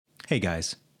Hey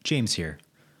guys, James here.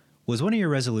 Was one of your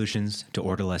resolutions to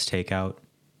order less takeout?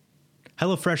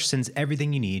 HelloFresh sends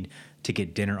everything you need to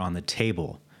get dinner on the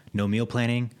table. No meal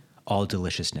planning, all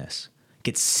deliciousness.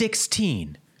 Get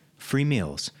 16 free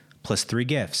meals plus 3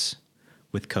 gifts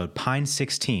with code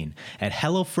PINE16 at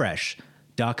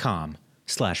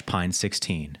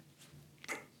hellofresh.com/pine16.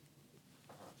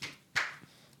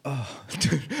 Oh,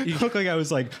 dude, you look like I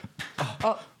was like,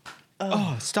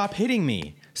 stop hitting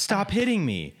me. Stop hitting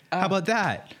me. How about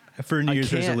that for a New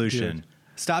Year's resolution? Dude.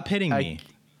 Stop hitting me.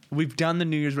 We've done the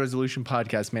New Year's resolution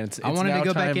podcast, man. I wanted to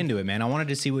go back into it, man. I wanted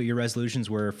to see what your resolutions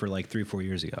were for like 3-4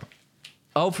 years ago.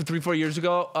 Oh, for 3-4 years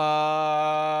ago?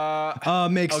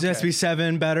 Makes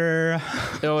SB7 better.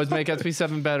 It was make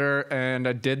SB7 better, and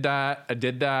I did that.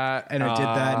 And I did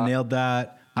that, nailed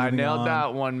that. I Moving nailed on.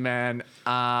 that one, man.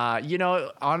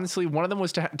 Honestly, one of them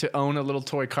was to own a little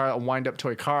toy car, a wind-up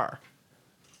toy car.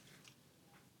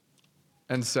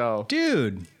 And so...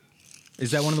 Dude,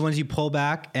 is that one of the ones you pull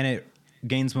back and it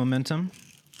gains momentum?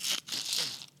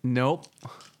 Nope.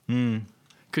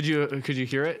 Could you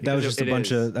hear it? That was just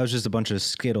a bunch of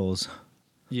Skittles.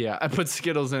 Yeah, I put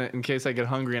Skittles in it in case I get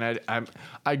hungry, and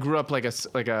I grew up like a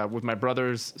with my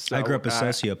brothers. So I grew up a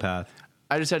sociopath.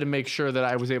 I just had to make sure that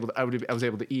I was able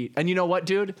to eat. And you know what,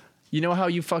 dude? You know how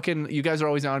you guys are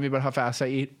always on me about how fast I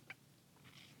eat?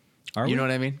 You know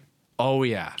what I mean? Oh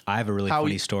yeah. I have a really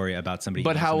funny story about somebody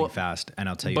eating something fast, and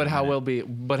I'll tell you. But how will will be?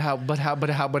 But how? I don't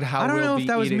know if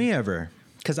that was me ever,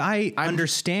 because I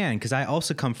understand, because I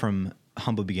also come from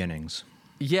humble beginnings.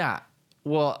 Yeah.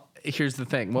 Well, here's the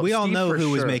thing. Well, we all Steve know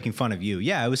who was sure. making fun of you.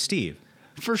 Yeah, it was Steve.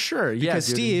 For sure. Yeah. Because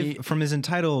dude, Steve, from his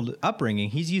entitled upbringing,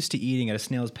 he's used to eating at a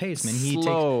snail's pace, man.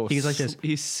 He's like this.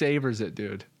 He savors it,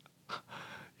 dude.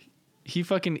 He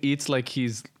fucking eats like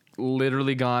he's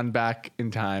literally gone back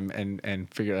in time and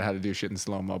figured out how to do shit in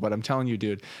slow-mo. But I'm telling you,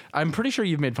 dude, I'm pretty sure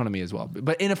you've made fun of me as well,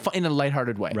 but in a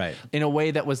lighthearted way. Right. In a way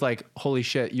that was like, holy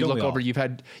shit, you Don't look we all? over, you've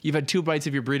had 2 bites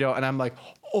of your burrito, and I'm like,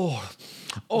 oh,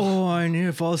 I need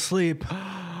to fall asleep.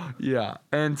 yeah.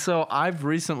 And so I've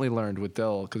recently learned with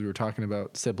Dill, because we were talking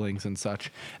about siblings and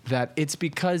such, that it's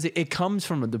because it comes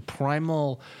from the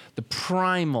primal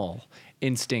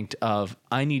instinct of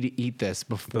I need to eat this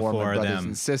before my brothers them.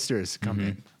 and sisters come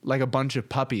in, like a bunch of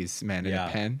puppies, man, in Yeah.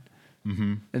 a pen.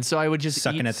 Mm-hmm. And so I would just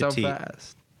Sucking eat at the so teat.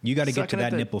 fast. You got to get to Sucking at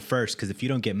that the- nipple first, because if you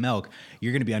don't get milk,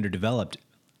 you're going to be underdeveloped.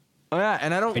 Oh yeah,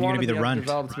 and I don't And you're want gonna to be the runt.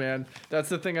 underdeveloped, man. That's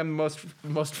the thing I'm most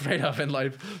afraid of in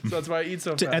life. So that's why I eat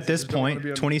so fast. At this I just don't wanna point,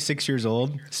 be 26 years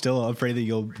old, still afraid that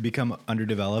you'll become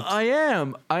underdeveloped. I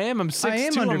am. I'm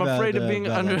 6'2". I'm afraid of being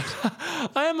under.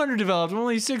 I am underdeveloped. I'm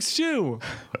only 6'2".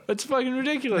 That's fucking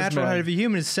ridiculous, Natural height man. of a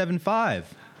human is 7'5".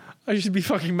 I used to be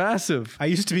fucking massive. I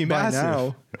used to be By massive.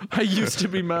 now. I used to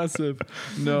be massive.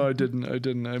 No, I didn't.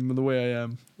 I'm the way I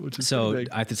am, which is So pretty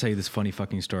big. I have to tell you this funny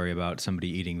fucking story about somebody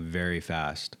eating very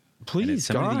fast. Please, and it's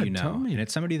somebody that God, you know, tell me. and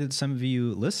it's somebody that some of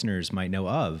you listeners might know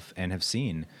of and have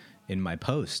seen in my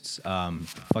posts.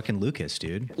 Fucking Lucas,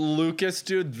 dude. Lucas,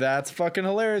 dude, that's fucking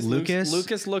hilarious. Lucas?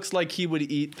 Lucas looks like he would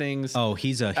eat things Oh,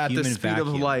 he's a at the human speed vacuum.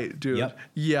 of light, dude. Yep.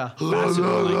 Yeah. Faster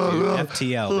than light, dude.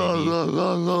 FTL,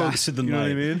 baby. Faster than You know light.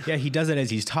 what I mean? Yeah, he does it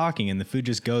as he's talking, and the food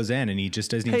just goes in, and he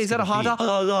just doesn't even. Hey, is that a hot skip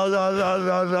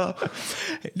dog?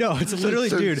 beat. No, it's literally,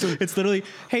 dude. It's literally,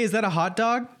 hey, is that a hot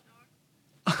dog?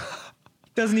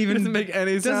 Doesn't even Doesn't make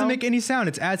any Doesn't sound? make any sound.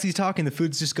 It's as he's talking, the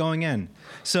food's just going in.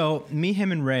 So me,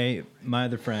 him, and Ray, my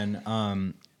other friend,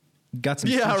 got some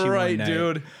Yeah, sushi right, one night.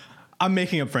 dude. I'm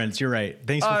making up friends. You're right.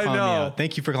 Thanks for I calling me know. out.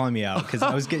 Thank you for calling me out, because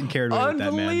I was getting carried away with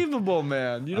that, man. Unbelievable,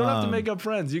 man. You don't have to make up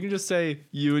friends. You can just say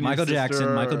you and Michael your sister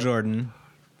Jackson, Michael Jordan,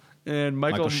 and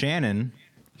Michael Shannon,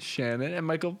 and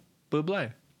Michael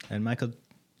Bublé. and Michael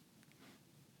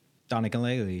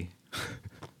Donegalele.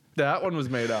 That one was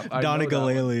made up. I know that one.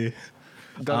 Donegalele.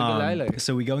 Donegalele.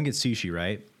 So we go and get sushi,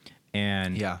 right?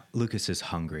 And Yeah. Lucas is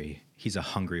hungry. He's a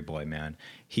hungry boy, man.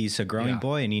 He's a growing Yeah.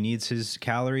 boy, and he needs his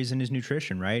calories and his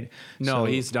nutrition, right? No, So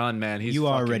he's done, man. He's you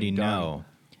fucking already done. know.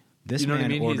 This You know what I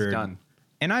man mean? He's ordered, done.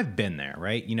 and I've been there,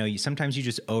 right? You know, sometimes you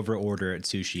just over order at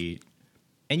sushi,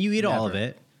 and you eat all of Never.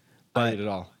 it. I But ate it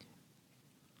all.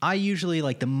 I usually,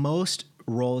 like, the most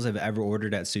rolls I've ever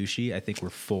ordered at sushi, I think, were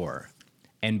 4.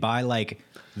 And by like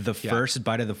the first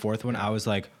bite of the 4th one, I was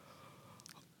like,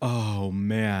 oh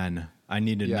man, I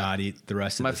need to not eat the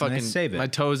rest of My this. And I fucking save it. my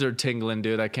toes are tingling,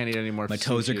 dude. I can't eat any more. My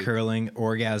toes are sushi. curling,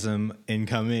 orgasm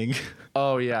incoming.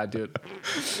 Oh yeah, dude.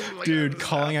 Dude,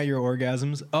 calling out your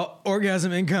orgasms. Oh,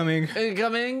 orgasm incoming.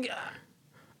 Incoming.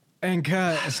 And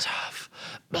cut.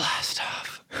 Blast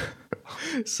off.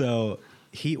 So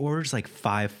he orders like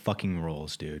 5 fucking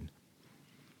rolls, dude.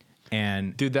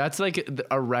 And Dude, that's like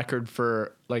a record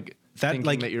for like thinking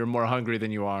like that you're more hungry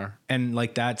than you are. and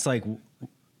like that's like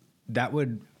that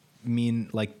would mean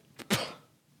like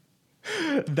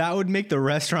that would make the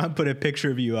restaurant put a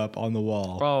picture of you up on the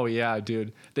wall. Oh yeah,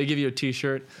 dude. They give you a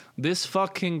t-shirt. This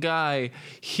fucking guy,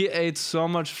 he ate so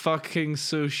much fucking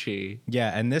sushi.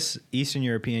 Yeah, and this Eastern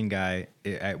European guy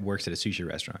works at a sushi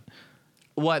restaurant.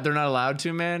 What? They're not allowed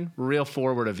to, man? Real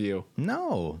forward of you.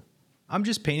 No, I'm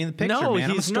just painting the picture, No, man.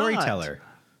 I'm a he's not. storyteller.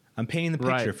 I'm painting the picture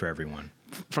Right. for everyone.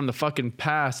 From the fucking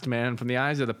past, man. From the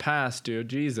eyes of the past, dude.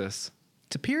 Jesus.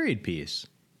 It's a period piece.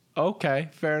 Okay,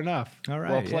 fair enough. All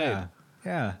right. Well played. Yeah.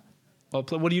 Yeah. Well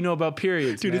played. What do you know about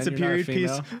periods, Dude, man? it's a You're not period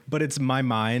piece, female? but it's my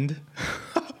mind.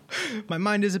 My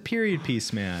mind is a period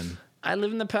piece, man. I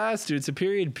live in the past, dude. It's a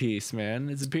period piece, man.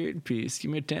 It's a period piece.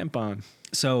 Give me a tampon.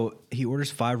 So he orders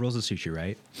 5 rolls of sushi,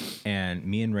 right? And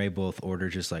me and Ray both order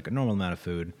just like a normal amount of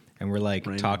food. And we're like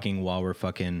Right. talking while we're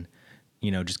fucking,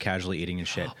 just casually eating and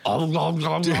shit. Time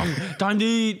to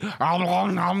eat.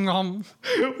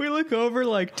 We look over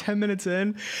like 10 minutes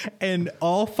in and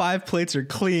all 5 plates are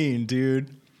clean, dude.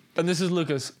 And this is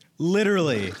Lucas.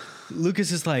 Literally.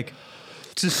 Lucas is like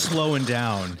just slowing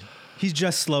down. He's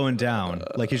just slowing down.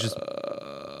 Like he's just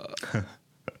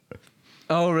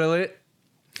Oh, really?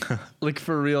 Like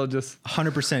for real, just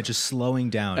 100% just slowing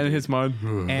down. and his mind.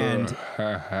 And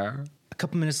a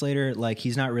couple minutes later, like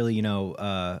he's not really,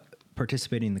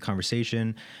 participating in the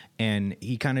conversation, and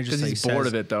he kind of just Because like he's bored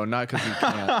says, of it, though, not because he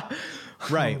can't.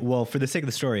 right. Well, for the sake of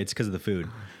the story, it's because of the food.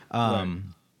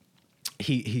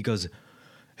 He goes,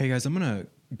 "Hey guys, I'm gonna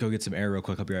go get some air real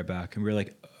quick. I'll be right back." And we're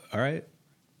like, "All right,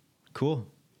 cool."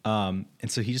 And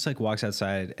so he just like walks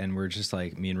outside, and we're just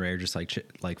like, me and Ray are just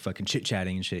like fucking chit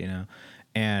chatting and shit,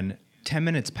 And 10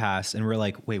 minutes pass, and we're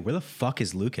like, "Wait, where the fuck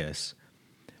is Lucas?"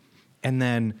 And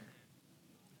then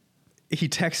he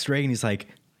texts Ray, and he's like,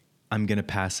 "I'm gonna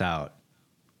pass out."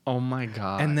 Oh my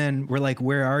God. And then we're like,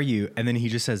 "Where are you?" And then he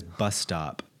just says, "Bus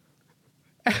stop."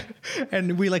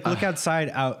 And we like look outside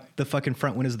out the fucking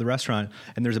front windows of the restaurant,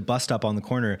 and there's a bus stop on the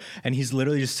corner, and he's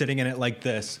literally just sitting in it like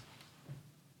this.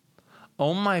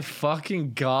 Oh my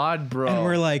fucking God, bro. And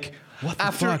we're like, "What the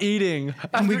after fuck?" eating,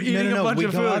 And after eating a bunch we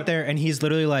of go food. out there, and he's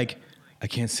literally like, "I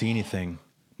can't see anything.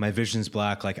 My vision's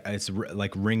black. Like it's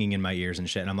like ringing in my ears and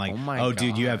shit." And I'm like, Oh my "Oh,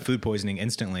 dude, you God. have food poisoning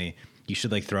instantly. You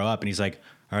should like throw up." And he's like,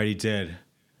 "I already did."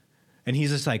 And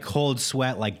he's just like cold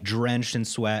sweat, like drenched in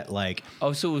sweat, like.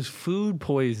 Oh, so it was food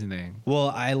poisoning. Well,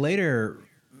 I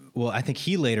think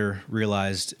he later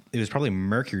realized it was probably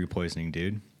mercury poisoning,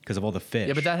 dude, because of all the fish.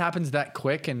 Yeah, but that happens that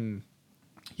quick, and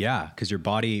yeah, because your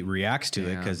body reacts to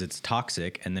it Yeah. because it's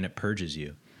toxic, and then it purges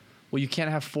you. well, you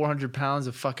can't have 400 pounds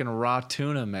of fucking raw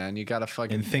tuna, man. You gotta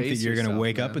fucking And think that pace you're gonna yourself,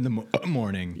 wake man. up in the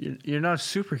morning. You're not a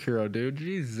superhero, dude.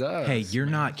 Jesus. Hey, you're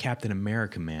not Captain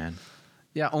America, man.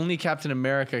 Yeah, only Captain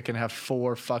America can have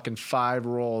 5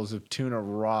 rolls of tuna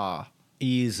raw.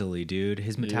 Easily, dude.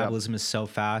 His metabolism is so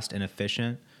fast and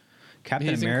efficient. Captain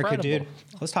He's America, incredible.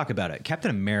 dude. Let's talk about it.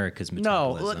 Captain America's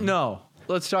No, metabolism. no.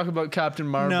 Let's talk about Captain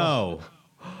Marvel.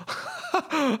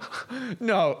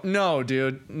 No. No,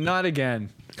 dude. Not again.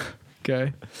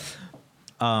 Okay.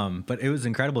 But it was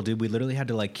incredible, dude. We literally had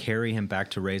to like carry him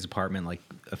back to Ray's apartment like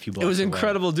a few blocks It was away.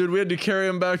 incredible, dude. We had to carry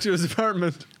him back to his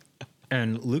apartment.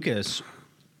 And Lucas,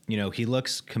 he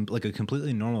looks like a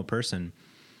completely normal person,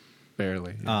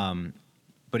 Barely.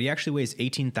 but he actually weighs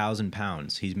 18,000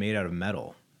 pounds. He's made out of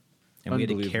metal. And we had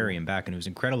to Unbelievable. carry him back, and it was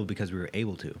incredible because we were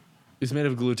able to. It's made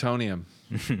of glutonium.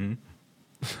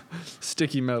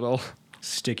 Sticky metal.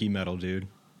 Sticky metal, dude.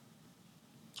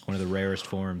 One of the rarest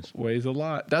forms. Weighs a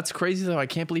lot. That's crazy, though. I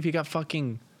can't believe he got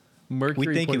fucking mercury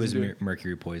We think it was poisoning, dude.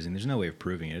 mercury poisoning. There's no way of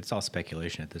proving it. It's all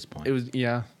speculation at this point. It was,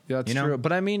 yeah, that's You know? true.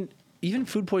 But I mean, even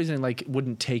food poisoning like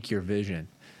wouldn't take your vision,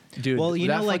 dude. Well, you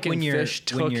that know, like, fucking when you're- fish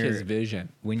when took you're- his vision.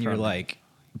 when you're from him. like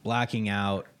blacking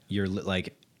out, you're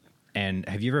like, and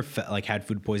have you ever like had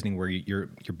food poisoning where your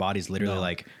body's literally No.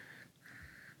 like,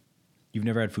 you've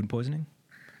never had food poisoning?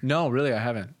 no, really, I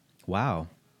haven't. Wow,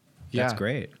 that's Yeah.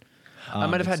 great. I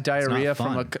might have had It's not diarrhea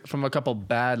fun. from a couple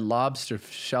bad lobster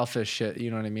shellfish shit.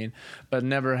 You know what I mean? But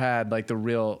never had like the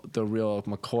real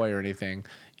McCoy or anything.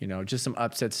 Just some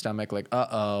upset stomach. Like,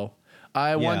 I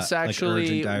once like actually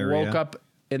urgent diarrhea. woke up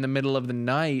in the middle of the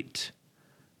night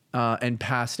and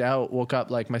passed out. Woke up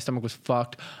like my stomach was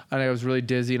fucked and I was really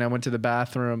dizzy and I went to the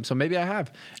bathroom. So maybe I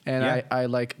have. And Yeah. I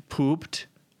like pooped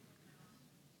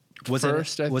Was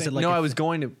first. it? I Was think. it like? No, a- I was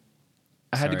going to.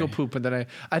 I had to go Sorry. poop, but then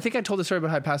I think I told the story about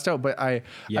how I passed out, but I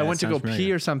Yeah, went it to go sounds pee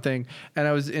familiar. or something, and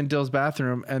I was in Dill's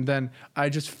bathroom, and then I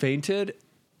just fainted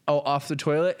off the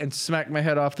toilet and smacked my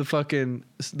head off the fucking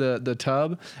the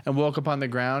tub and woke up on the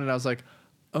ground, and I was like,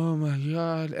 oh my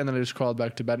God. And then I just crawled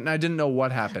back to bed. And I didn't know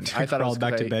what happened. I thought I was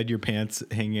crawled back to bed, your pants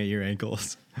hanging at your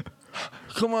ankles.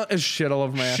 Come on, it's shit all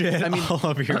over my ass. Shit I mean, all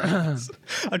over your ass.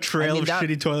 A trail of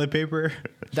shitty toilet paper.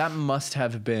 That must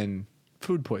have been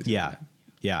food poisoning. Yeah.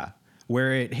 Yeah.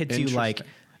 Where it hits you like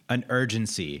an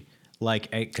urgency.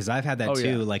 Like, because I've had that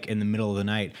too, like in the middle of the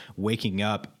night, waking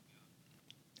up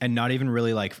and not even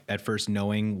really like at first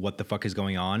knowing what the fuck is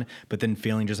going on, but then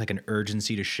feeling just like an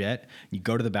urgency to shit. You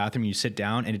go to the bathroom, you sit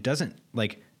down, and it doesn't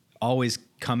like always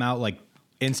come out like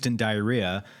instant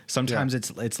diarrhea. Sometimes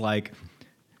it's like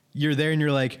you're there and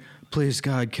you're like, please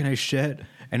God, can I shit?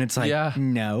 And it's like,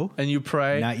 no. And you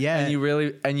pray. Not yet. And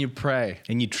you pray.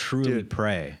 And you truly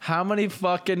pray. How many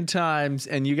fucking times,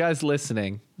 and you guys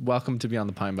listening, welcome to Beyond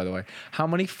the Pine, by the way. How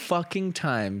many fucking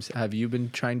times have you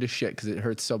been trying to shit because it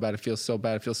hurts so bad, it feels so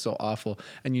bad, it feels so awful,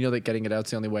 and you know that getting it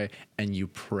out's the only way, and you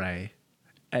pray.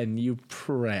 And you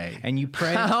pray. And you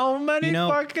pray. How many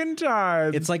fucking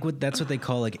times? It's like that's what they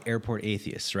call like airport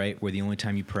atheists, right? Where the only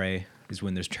time you pray is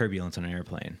when there's turbulence on an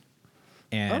airplane.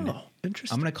 And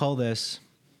interesting. I'm going to call this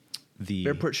the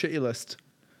airport shit you list.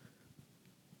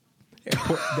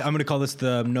 I'm going to call this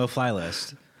the no-fly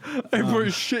list.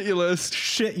 Airport shit you list.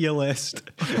 Shit you list.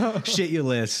 Shit you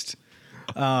list.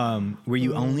 Where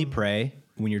you only pray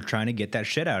when you're trying to get that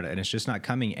shit out and it's just not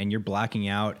coming and you're blacking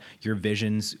out, your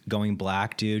vision's going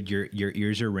black, dude. Your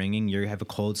ears are ringing, you have a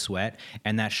cold sweat,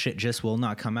 and that shit just will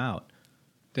not come out.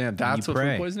 Damn, that's what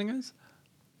food poisoning is?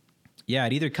 Yeah,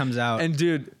 it either comes out and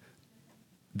dude,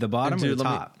 the bottom or the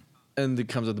top. And it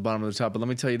comes at the bottom of the top. But let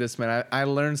me tell you this, man. I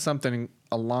learned something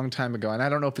a long time ago, and I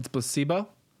don't know if it's placebo,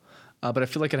 but I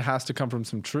feel like it has to come from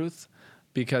some truth,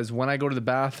 because when I go to the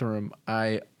bathroom,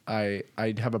 I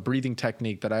have a breathing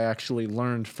technique that I actually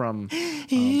learned from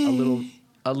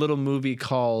a little movie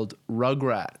called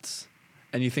Rugrats.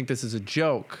 And you think this is a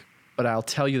joke, but I'll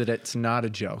tell you that it's not a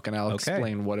joke, and I'll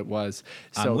explain what it was.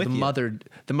 So the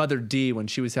mother D, when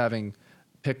she was having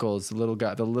pickles, the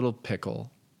little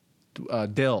pickle.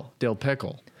 Dill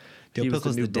pickle. Dill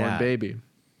Pickle's the newborn baby.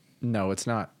 No, it's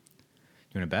not.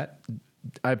 You want to bet?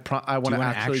 I want to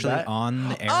actually bet on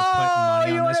the air put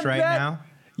money on this right now.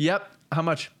 Yep. How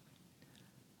much?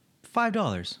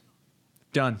 $5.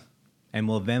 Done. And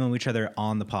we'll Venmo each other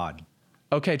on the pod.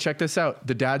 Okay, check this out.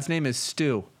 The dad's name is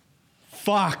Stu.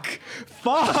 Fuck.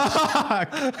 God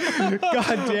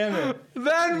damn it.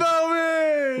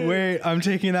 Venmo me. Wait, I'm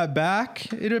taking that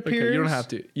back. It appears.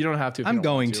 Okay, you don't have to. I'm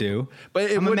going to.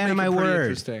 But I'm a man of my word.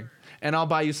 Interesting. And I'll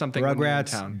buy you something. Rugrats when you're in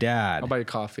town. dad. I'll buy you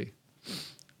coffee.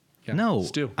 Yeah. No.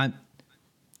 Stu.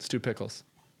 Stu Pickles.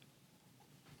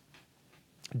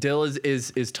 Dill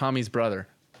is Tommy's brother.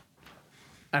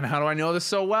 And how do I know this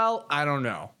so well? I don't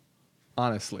know.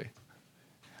 Honestly.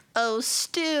 Oh,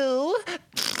 Stu.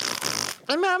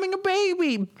 I'm having a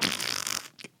baby.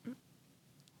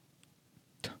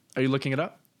 Are you looking it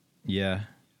up? Yeah.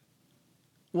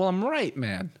 Well, I'm right,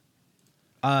 man.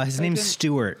 His name's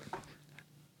Stuart.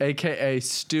 AKA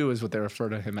Stu is what they refer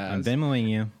to him as. I'm Venmoing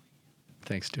you.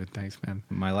 Thanks, dude. Thanks, man.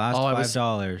 My last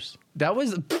 $5. That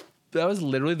was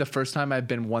literally the first time I've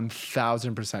been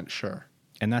 1,000% sure.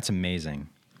 And that's amazing.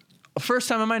 First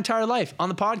time in my entire life on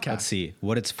the podcast. Let's see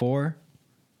what it's for.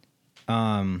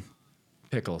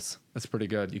 Pickles. That's pretty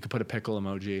good. You could put a pickle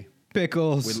emoji.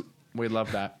 Pickles. We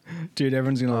love that. Dude,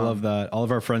 everyone's going to love that. All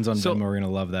of our friends on Venmo are going to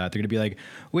love that. They're going to be like,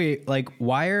 wait, like,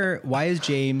 why is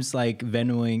James like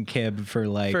Venmoing Kib for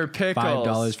like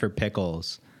 $5 for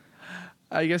pickles?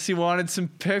 I guess he wanted some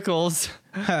pickles.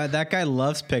 That guy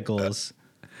loves pickles.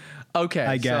 Okay.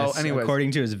 I guess, so anyways,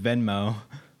 according to his Venmo.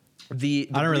 I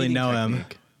don't really know him.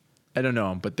 I don't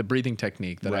know him, but the breathing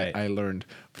technique that I learned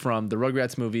from the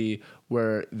Rugrats movie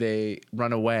where they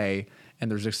run away and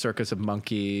there's a circus of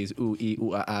monkeys, ooh, ee,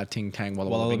 ooh, ah, ah, ting, tang, walla,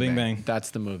 walla, bing, bang. That's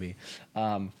the movie.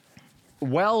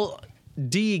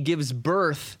 Dee gives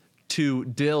birth to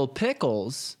Dill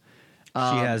Pickles.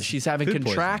 She's having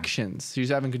contractions. Poisoning. She's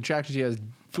having contractions. She has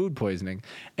food poisoning.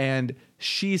 And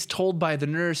she's told by the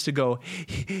nurse to go,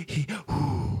 he,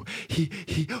 hoo.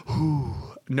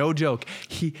 No joke.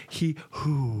 He,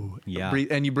 hoo. Yeah.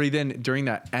 And you breathe in during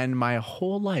that. And my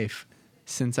whole life,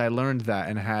 since I learned that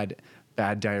and had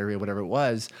bad diarrhea, whatever it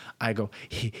was, I go,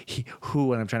 he,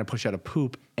 hoo, and I'm trying to push out a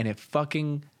poop. And it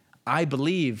fucking, I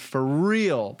believe for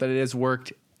real that it has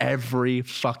worked every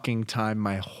fucking time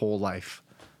my whole life.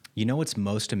 You know what's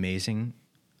most amazing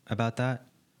about that?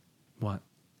 What?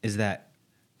 Is that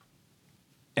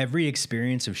every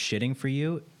experience of shitting for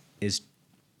you is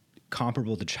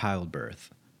comparable to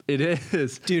childbirth. It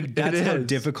is. Dude, that's how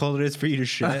difficult it is for you to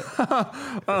shit. And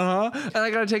I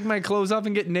got to take my clothes off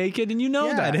and get naked. And you know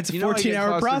that. And it's a You know I get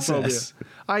 14-hour claustrophobia. process.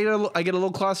 I get a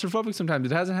little claustrophobic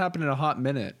sometimes. It hasn't happened in a hot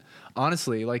minute.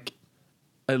 Honestly, like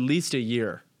at least a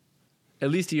year. At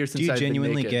least a year since Do you I've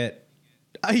genuinely been naked. get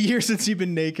a year since you've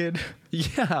been naked?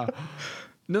 Yeah.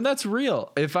 No, that's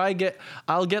real.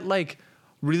 I'll get like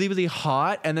really, really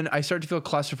hot, and then I start to feel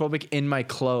claustrophobic in my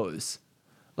clothes.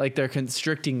 Like they're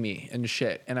constricting me and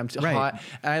shit. And I'm Right. hot.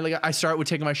 And I start with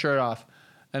taking my shirt off.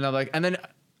 And I'm like, and then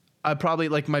I probably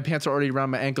like my pants are already around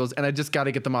my ankles, and I just got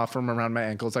to get them off from around my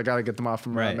ankles. I got to get them off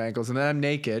from around Right. my ankles. And then I'm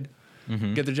naked,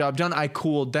 get the job done. I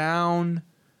cool down.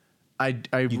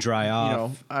 You dry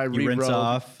off. I You rinse re-robe.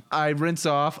 off. I rinse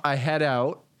off. I head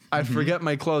out. I forget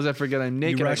my clothes. I forget I'm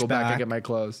naked. I rush go back. I back. get my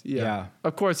clothes. Yeah. Yeah.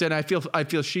 Of course. And I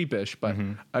feel sheepish, but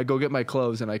I go get my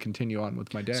clothes and I continue on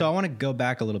with my day. So I want to go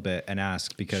back a little bit and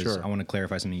ask because Sure. I want to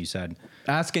clarify something you said.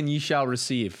 Ask and ye shall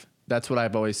receive. That's what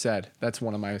I've always said. That's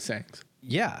one of my sayings.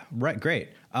 Yeah, right. Great.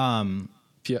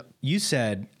 Yeah. You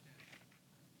said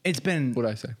it's been What'd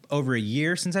I say? over a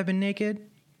year since I've been naked.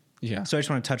 Yeah. So I just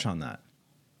want to touch on that.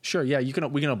 Sure. Yeah. We can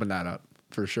open that up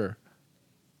for sure.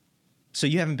 So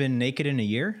you haven't been naked in a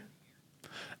year?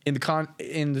 In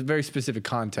the very specific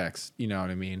context, you know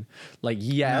what I mean? Like,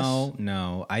 yes.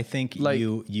 No. I think Like-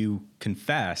 you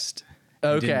confessed.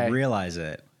 Okay. You didn't realize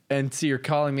it. And see, you're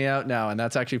calling me out now, and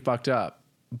that's actually fucked up.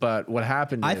 But what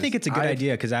happened I is think it's a good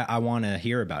idea because I want to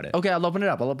hear about it. Okay, I'll open it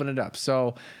up.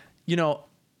 So,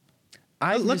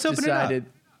 I've Let's just open it up. decided.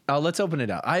 Let's open it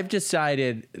up. I've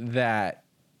decided that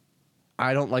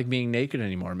I don't like being naked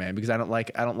anymore, man, because I don't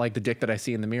like the dick that I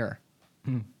see in the mirror.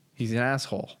 He's an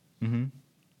asshole. Mm-hmm.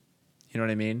 You know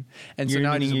what I mean? And so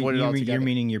now I just avoid it altogether. You're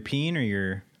meaning your peen or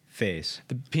your face?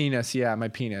 The penis, yeah, my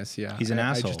penis, yeah. He's an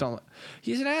I asshole. just don't.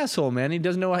 He's an asshole, man. He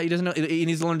doesn't know. He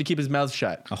needs to learn to keep his mouth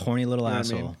shut. A horny little You know what I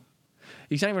asshole. mean?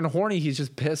 He's not even horny. He's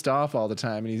just pissed off all the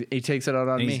time, and he takes it out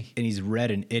on me. And he's red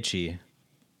and itchy,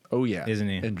 Oh yeah, isn't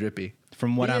he? And drippy.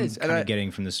 from what He I'm is, and kind I- of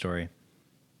getting from the story.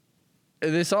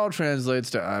 This all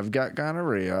translates to I've got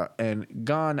gonorrhea and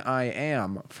gone I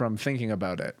am from thinking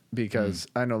about it because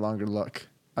I no longer look.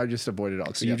 I just avoid it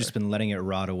altogether. So you've just been letting it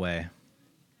rot away.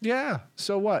 Yeah.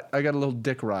 So what? I got a little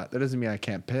dick rot. That doesn't mean I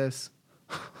can't piss.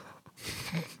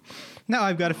 Now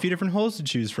I've got a few different holes to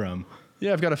choose from.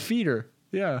 Yeah, I've got a feeder.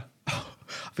 Yeah.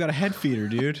 I've got a head feeder,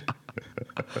 dude.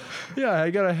 Yeah,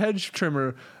 I got a hedge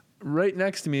trimmer right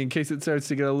next to me in case it starts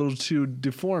to get a little too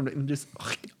deformed and just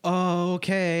Oh,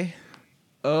 okay.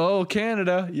 oh,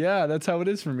 Canada. Yeah, that's how it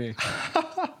is for me.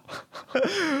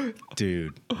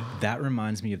 Dude, that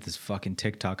reminds me of this fucking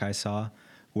TikTok I saw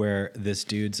where this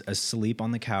dude's asleep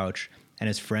on the couch and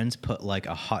his friends put like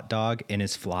a hot dog in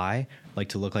his fly, like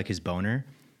to look like his boner.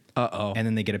 Uh-oh. And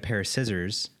then they get a pair of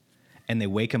scissors and they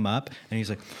wake him up and he's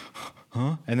like,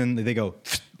 huh? And then they go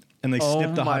and they Oh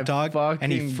snip the my hot dog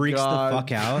and he fucking freaks God. the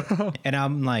fuck out. And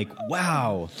I'm like,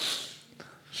 wow.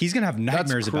 He's going to have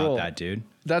nightmares about cruel. that, dude.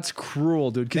 That's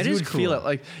cruel, dude. Because That you is would feel cruel. it.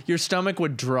 Like your stomach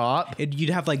would drop. You'd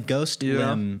have like ghost Yeah.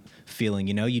 limb feeling,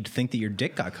 you know? You'd think that your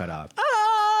dick got cut off.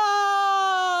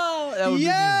 Oh, that would be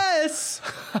Yes!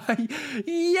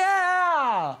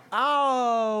 yeah.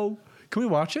 Oh. Can we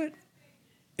watch it?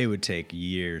 It would take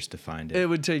years to find it. It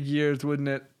would take years, wouldn't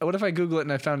it? What if I Google it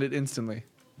and I found it instantly?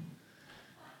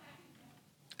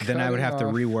 Then I would have to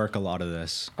off- rework a lot of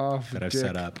this Off that I've dick,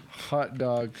 set up. Hot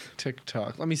dog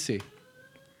TikTok. Let me see.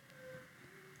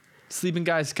 Sleeping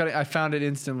guys cutting. I found it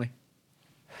instantly.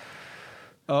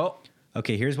 Oh.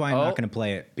 Okay, here's why I'm Oh. not going to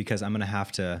play it because I'm going to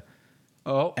have to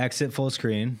Oh. exit full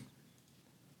screen,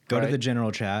 go to Right. the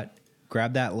general chat,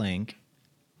 grab that link,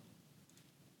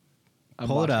 I'm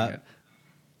pull it watching up.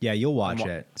 Yeah, you'll watch I'm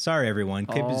wa- it. Sorry, everyone.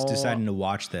 Kip is Oh. deciding to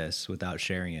watch this without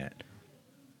sharing it.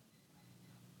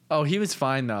 Oh, he was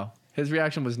fine though. His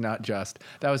reaction was not just.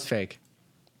 That was fake.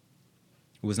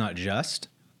 It was not just?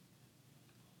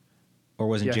 Or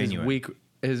wasn't Yeah, genuine?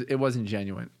 it wasn't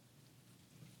genuine.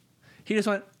 He just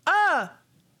went, ah!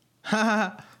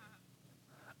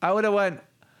 I would have went,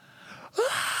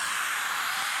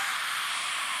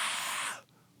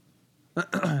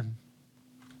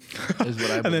 is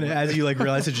what I And then as you like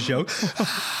realize it's a joke,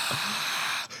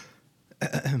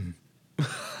 and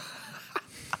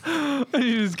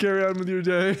you just carry on with your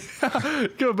day.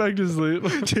 Go back to sleep.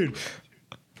 dude,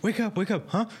 wake up,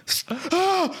 huh?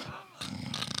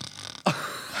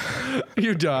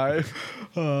 You die.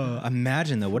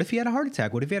 Imagine though, what if he had a heart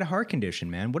attack? What if he had a heart condition,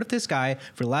 man? What if this guy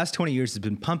for the last 20 years has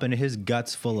been pumping his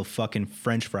guts full of fucking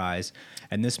French fries,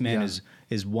 and this man Yeah.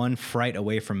 is one fright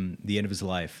away from the end of his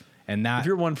life, And that If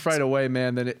you're one fright away,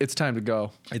 man, then it's time to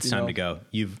go. it's you time know? to go.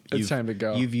 It's time to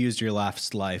go. You've used your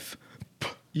last life.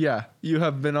 Yeah, you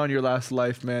have been on your last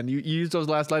life, man. You used those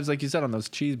last lives, like you said, on those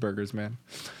cheeseburgers, man.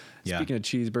 Yeah. Speaking of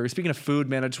cheeseburgers, speaking of food,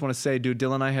 man, I just want to say, dude,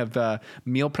 Dylan and I have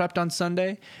meal prepped on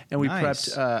Sunday, and we Nice.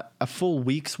 prepped a full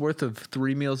week's worth of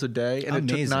 3 meals a day, and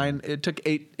Amazing. it took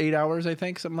eight hours, I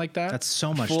think, something like that. That's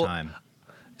so much Full- time.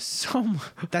 So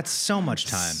That's so much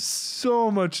time.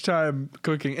 so much time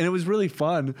cooking, and it was really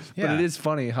fun. But Yeah. it is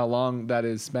funny how long that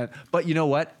is spent. But you know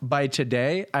what? By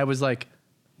today, I was like,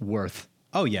 worth.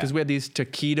 Oh, yeah. Because we had these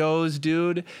taquitos,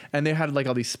 dude, and they had like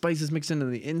all these spices mixed into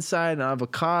the inside, and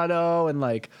avocado, and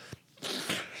like,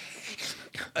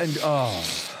 and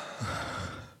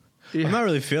yeah, I'm not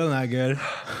really feeling that good.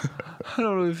 I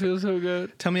don't really feel so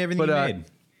good. Tell me everything But, you made.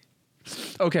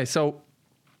 Okay, so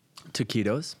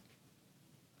taquitos.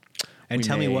 And we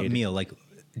tell me what made- meal. Like,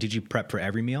 did you prep for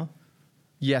every meal?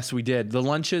 Yes, we did. The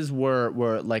lunches were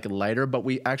like lighter, but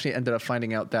we actually ended up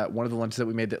finding out that one of the lunches that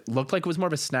we made that looked like it was more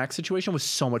of a snack situation was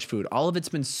so much food. All of it's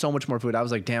been so much more food. I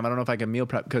was like, damn, I don't know if I can meal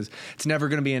prep because it's never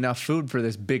going to be enough food for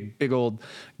this big old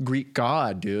Greek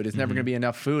god, dude. It's never going to be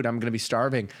enough food. I'm going to be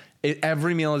starving.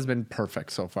 Every meal has been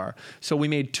perfect so far. So we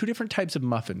made 2 different types of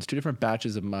muffins, 2 different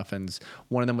batches of muffins.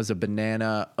 One of them was a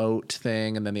banana oat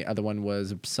thing, and then the other one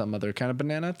was some other kind of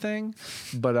banana thing.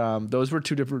 But those were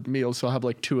 2 different meals, so I'll have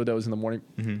like 2 of those in the morning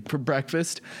for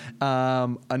breakfast.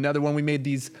 Another one, we made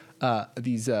these I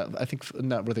think,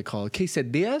 not what they call it,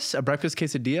 quesadillas, a breakfast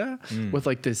quesadilla with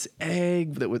like this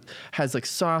egg that has like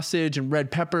sausage and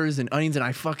red peppers and onions, and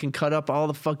I fucking cut up all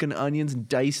the fucking onions and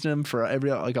diced them for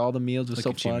all the meals. It was Look so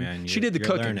at you, fun. man. She You're- did the you're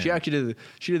cooking. learning. She actually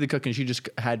did the cooking. She just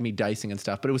had me dicing and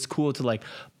stuff, but it was cool to like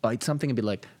bite something and be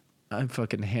like, I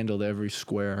fucking handled every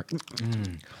square.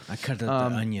 I cut out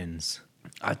the onions.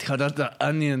 I cut out the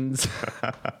onions.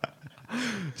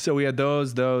 So we had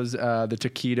those, the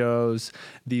taquitos,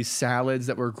 these salads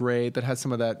that were great that has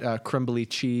some of that crumbly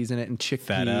cheese in it and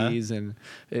chickpeas, and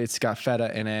it's got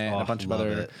feta in it, and a bunch of love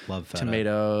other it. Love feta.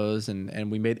 tomatoes, and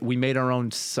we made our own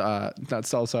not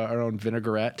salsa, our own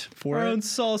vinaigrette for Our it own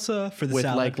salsa for the with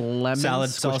salad. like lemons, Salad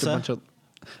squished a salsa. bunch of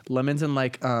lemons and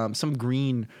like some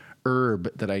green herb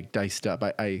that I diced up.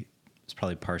 I It's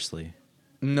probably parsley.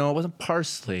 No, it wasn't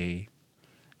parsley.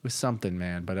 It was something,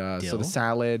 man. But so Dill? the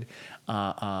salad.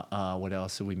 What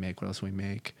else did we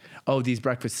make? Oh, these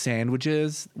breakfast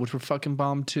sandwiches, which were fucking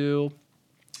bomb too,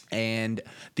 and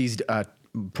these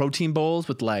protein bowls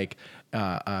with like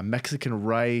Mexican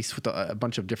rice with a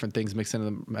bunch of different things mixed into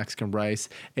the Mexican rice.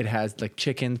 It has like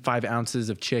chicken, 5 ounces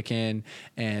of chicken,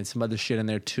 and some other shit in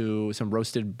there too. Some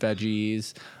roasted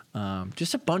veggies.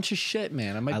 Just a bunch of shit,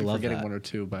 man. I might be love forgetting that. 1 or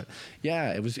 2, but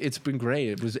yeah, it's been great.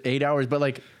 It was 8 hours, but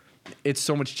like it's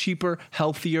so much cheaper,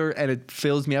 healthier, and it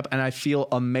fills me up, and I feel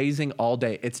amazing all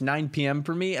day. It's 9 p.m.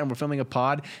 for me, and we're filming a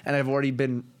pod, and I've already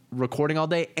been recording all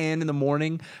day, and in the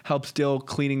morning help still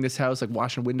cleaning this house, like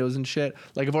washing windows and shit.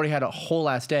 Like I've already had a whole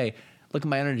ass day. Look at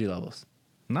my energy levels.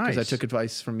 Nice. Because I took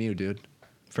advice from you, dude.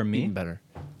 From me? Eating better.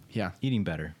 Yeah. Eating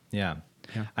better. Yeah.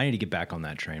 Yeah. I need to get back on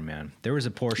that train, man. There was a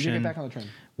You portion get back on the train.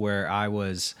 where I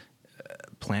was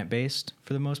plant-based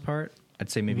for the most part. I'd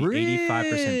say maybe 85%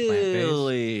 plant-based.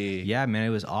 Really? Yeah, man, it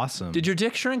was awesome. Did your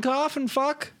dick shrink off and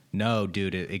fuck? No,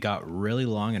 dude, it got really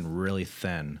long and really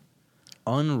thin.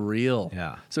 Unreal.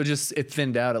 Yeah. So it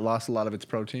thinned out. It lost a lot of its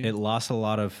protein. It lost a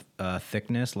lot of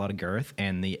thickness, a lot of girth,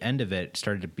 and the end of it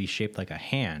started to be shaped like a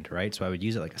hand, right? So I would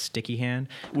use it like a sticky hand.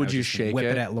 and Would I you just shake whip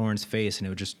it? it at Lauren's face, and it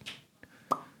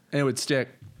would stick.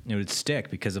 stick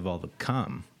because of all the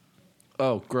cum.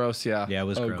 Oh, gross. Yeah. Yeah, it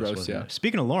was gross. Gross. wasn't Yeah. it?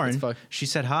 Speaking of Lauren, That's fuck- she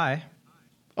said hi.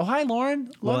 Oh, hi, Lauren.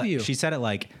 Love Well, you. She said it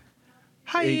like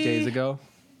hi 8 days ago.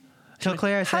 Tell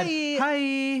Claire I said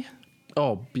hi.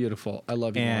 Oh, beautiful. I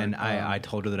love you, And Lauren. I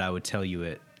told her that I would tell you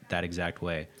it that exact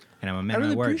way. And I'm a man of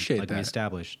really my word, appreciate like we that.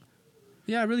 established.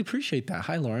 Yeah, I really appreciate that.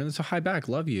 Hi, Lauren. It's a hi back.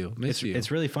 Love you. Miss you.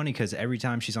 It's really funny because every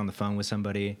time she's on the phone with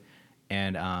somebody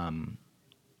and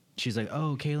she's like,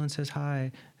 oh, Kaylin says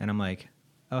hi. And I'm like,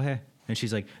 oh, hey. And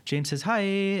she's like, James says hi.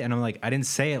 And I'm like, I didn't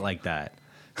say it like that.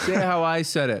 Say how I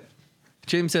said it.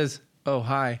 James says, oh,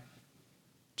 hi.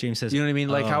 James says, You know what I mean?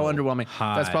 Like, how "Oh, underwhelming.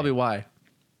 hi." That's probably why.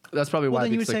 That's probably Well, why.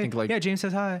 then you would because I say, think, like, yeah, James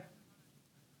says hi.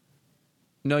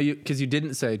 no, because you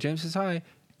didn't say, James says hi.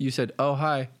 You said, oh,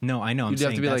 hi. No, I know. I'm You'd have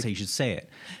saying to be that's like- how you should say it.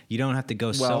 You don't have to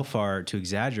go so Well- far to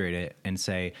exaggerate it and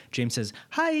say, James says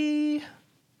hi.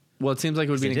 Well, it seems like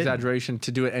it would be an Because it didn't. exaggeration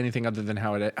to do it anything other than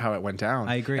how it went down.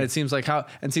 I agree. And it seems like how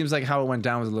it went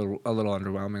down was a little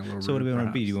underwhelming. A little So what do we rude, want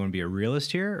to be? Do perhaps. you want to be a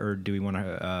realist here, or do we want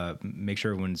to make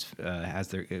sure everyone's has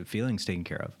their feelings taken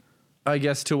care of? I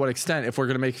guess to what extent? If we're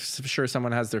gonna make sure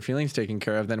someone has their feelings taken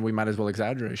care of, then we might as well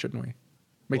exaggerate, shouldn't we?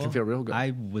 Make them feel real good.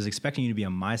 I was expecting you to be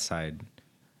on my side,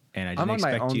 and I didn't I'm on my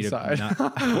expect own you to.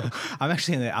 side. I'm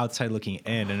actually on the outside looking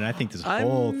in, and I think this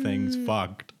whole thing's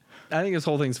fucked. I think this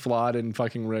whole thing's flawed and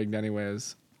fucking rigged,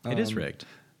 anyways. It is rigged.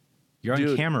 You're on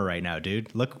dude. camera right now,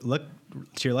 dude. Look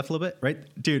to your left a little bit, right,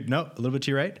 dude. No, a little bit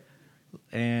to your right,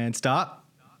 and stop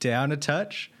down a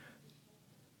touch.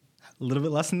 A little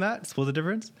bit less than that. Split the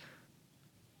difference.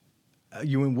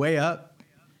 You went way up.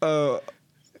 A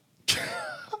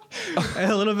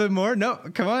little bit more. No,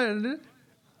 come on.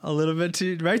 A little bit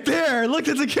too. Right there. Look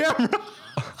at the camera.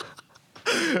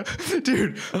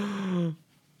 Dude.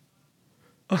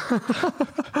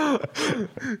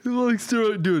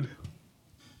 Dude.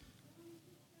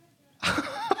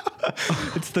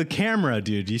 It's the camera,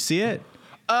 dude. You see it?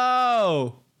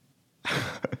 Oh.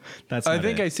 That's I not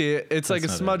think it. I see it. It's like a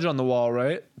not smudge on the wall,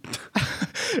 right?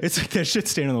 It's like that shit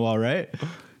stain on the wall, right?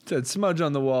 It's that smudge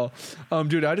on the wall.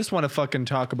 Dude, I just want to fucking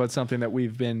talk about something that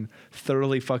we've been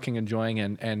thoroughly fucking enjoying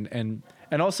and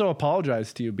also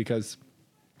apologize to you because,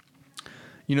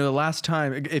 you know, the last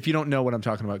time, if you don't know what I'm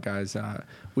talking about, guys,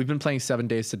 we've been playing 7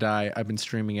 Days to Die. I've been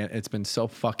streaming it. It's been so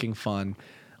fucking fun.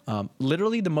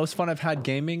 Literally the most fun I've had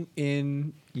gaming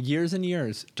in years and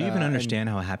years. Do you even understand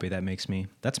how happy that makes me?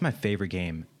 That's my favorite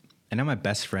game. And now my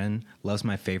best friend loves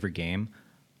my favorite game.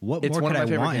 What It's more one could of my I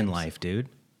favorite want in games. life, dude?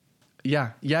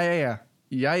 Yeah.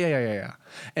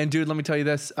 And dude, let me tell you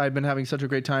this. I've been having such a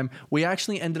great time. We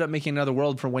actually ended up making another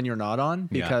world for when you're not on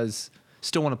because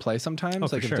still want to play sometimes. Oh,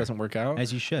 for like if sure. it doesn't work out.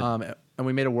 As you should. And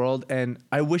we made a world and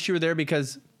I wish you were there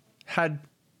because had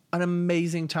an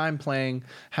amazing time playing.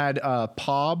 Had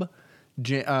Pob,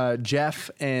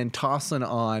 Jeff and Toslin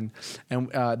on, and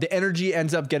the energy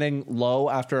ends up getting low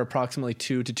after approximately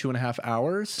 2 to 2.5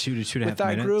 hours. 2 to 2.5 with that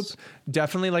minutes. group.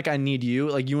 Definitely, like I need you,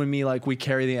 like you and me, like we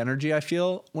carry the energy. I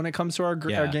feel when it comes to our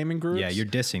gaming groups. Yeah, you're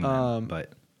dissing them,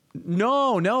 but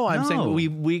No, I'm saying No.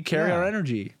 we carry Yeah. our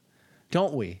energy,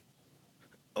 don't we?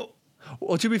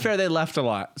 Well, to be fair, they left a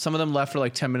lot. Some of them left for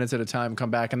like 10 minutes at a time, come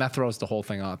back, and that throws the whole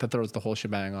thing off. That throws the whole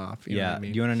shebang off. You know what I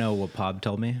mean? You want to know what Pob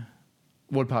told me?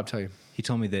 What did Pop tell you? He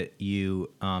told me that you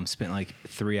spent like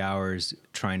 3 hours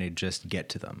trying to just get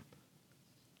to them.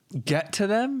 Get to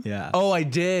them? Yeah. Oh, I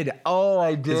did.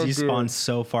 Because you spawned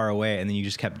so far away, and then you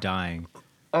just kept dying.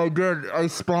 I did. I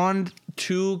spawned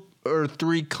 2 or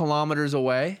 3 kilometers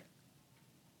away.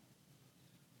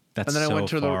 That's And then so I went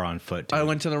to far on foot, dude. I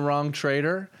went to the wrong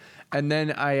trader, and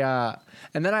then I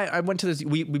went to this.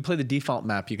 We play the default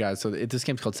map, you guys. So this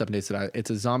game's called 7 Days to Die. It's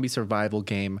a zombie survival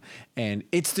game, and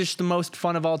it's just the most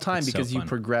fun of all time It's so because you fun.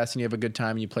 progress and you have a good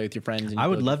time and you play with your friends. And you I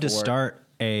would build love to your fort. start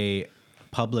a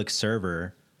public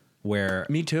server where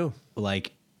Me too.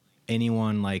 like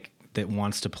anyone like that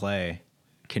wants to play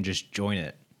can just join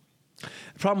it.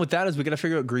 The problem with that is we got to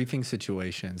figure out griefing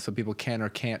situations so people can or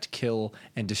can't kill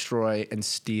and destroy and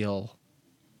steal.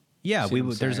 Yeah, See we what I'm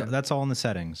would. There's saying? that's all in the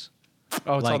settings. Oh, it's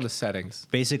all Like- in the settings.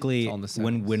 Basically, all in the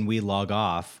when settings. we log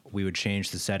off, we would change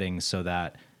the settings so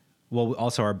that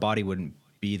also our body wouldn't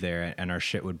be there and our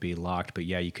shit would be locked. But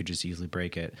yeah, you could just easily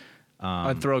break it.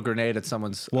 I'd throw a grenade at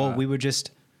someone's. We would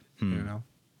just you know.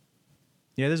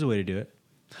 yeah. There's a way to do it.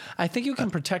 I think you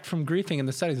can protect from griefing in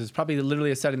the settings. There's probably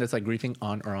literally a setting that's like griefing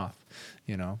on or off,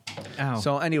 you know? Ow.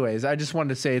 So anyways, I just wanted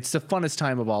to say it's the funnest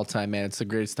time of all time, man. It's the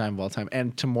greatest time of all time.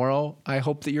 And tomorrow, I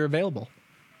hope that you're available.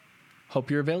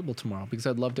 Hope you're available tomorrow because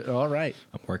I'd love to. All right.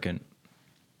 I'm working.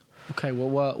 Okay. Well,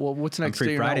 what's next free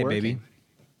day you're not Friday, working? baby.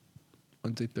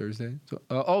 Wednesday, Thursday.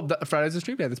 So, Friday's the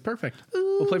stream day. That's perfect.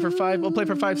 We'll play for 5. We'll play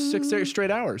for 6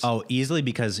 straight hours. Oh, easily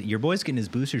because your boy's getting his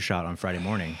booster shot on Friday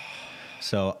morning.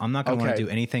 So I'm not going to want Okay. to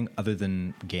do anything other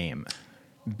than game.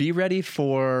 Be ready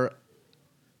for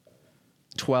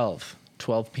 12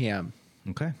 p.m.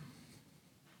 Okay.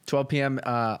 12 p.m.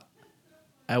 I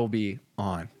will be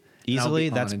on. And I'll Easily,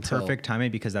 be that's on until- perfect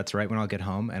timing because that's right when I'll get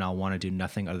home and I'll want to do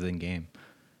nothing other than game.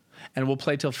 And we'll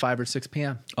play till 5 or 6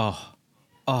 p.m.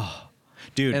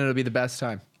 Dude, And it'll be the best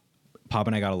time. Pop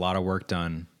and I got a lot of work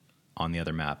done on the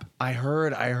other map. I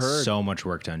heard. So much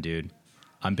work done, dude.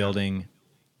 I'm building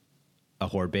a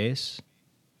horde base,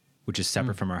 which is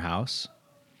separate from our house,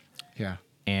 Yeah.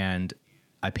 and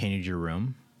I painted your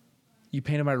room. You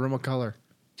painted my room what color?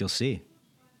 You'll see.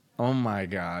 Oh my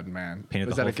God, man. Painted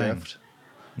Was the that whole a thing. gift?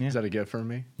 Yeah. Is that a gift for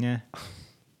me? Yeah.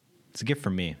 It's a gift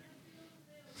from me.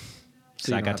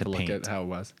 So I you don't got have to look paint. at how it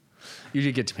was. You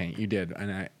did get to paint. You did,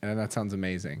 and that sounds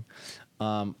amazing.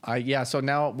 So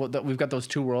now we've got those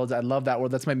 2 worlds. I love that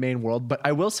world. That's my main world. But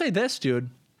I will say this, dude.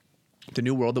 The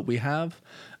new world that we have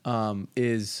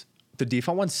is the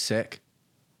default one's sick.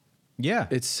 Yeah.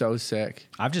 It's so sick.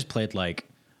 I've just played like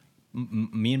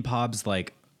me and Pob's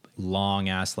like long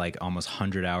ass, like almost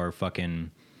 100-hour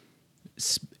fucking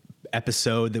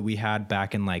episode that we had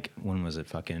back in like, when was it?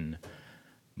 Fucking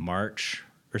March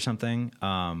or something,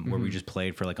 where we just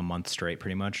played for like a month straight,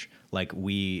 pretty much. Like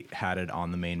we had it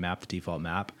on the main map, the default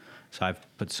map. So I've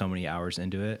put so many hours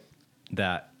into it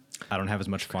that I don't have as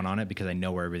much fun on it because I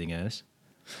know where everything is.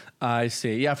 I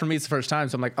see. Yeah, for me, it's the first time.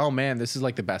 So I'm like, oh man, this is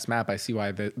like the best map. I see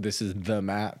why this is the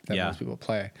map that most people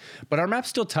play. But our map's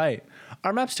still tight.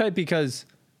 Our map's tight because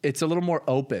it's a little more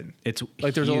open. It's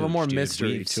like there's a little huge, more dude.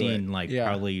 mystery We've to seen it. like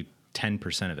probably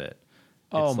 10% of it.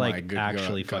 Oh It's my like good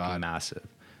actually God. fucking massive.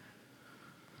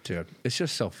 Dude, it's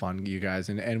just so fun, you guys.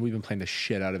 And we've been playing the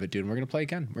shit out of it, dude. And we're going to play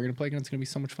again. We're going to play again. It's going to be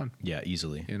so much fun. Yeah,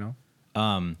 easily. You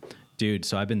know? Dude,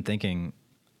 so I've been thinking,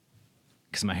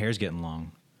 because my hair's getting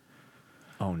long,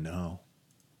 Oh, no.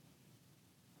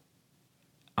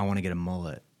 I want to get a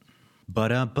mullet.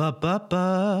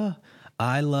 Ba-da-ba-ba-ba,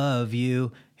 I love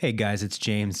you. Hey guys, it's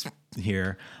James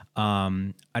here.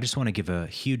 I just want to give a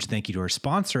huge thank you to our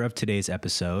sponsor of today's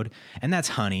episode, and that's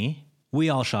Honey.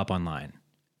 We all shop online.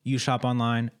 You shop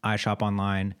online, I shop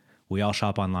online, we all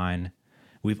shop online.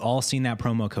 We've all seen that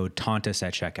promo code taunt us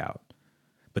at checkout.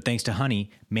 But thanks to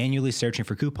Honey, manually searching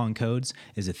for coupon codes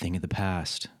is a thing of the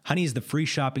past. Honey is the free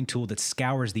shopping tool that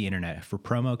scours the internet for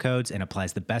promo codes and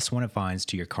applies the best one it finds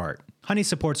to your cart. Honey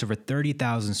supports over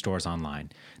 30,000 stores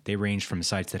online. They range from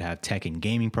sites that have tech and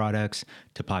gaming products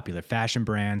to popular fashion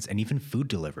brands and even food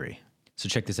delivery. So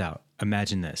check this out.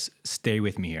 Imagine this. Stay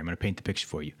with me here. I'm going to paint the picture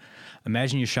for you.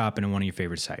 Imagine you're shopping on one of your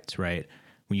favorite sites, right?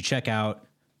 When you check out,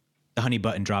 the Honey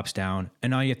button drops down,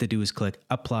 and all you have to do is click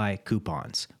Apply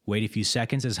Coupons. Wait a few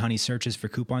seconds as Honey searches for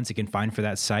coupons it can find for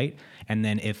that site, and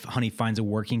then if Honey finds a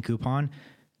working coupon,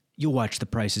 you'll watch the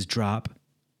prices drop.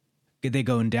 They're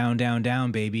going down, down,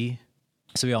 down, baby.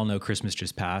 So we all know Christmas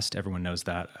just passed. Everyone knows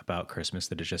that about Christmas,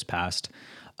 that it just passed.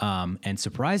 And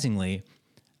surprisingly,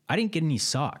 I didn't get any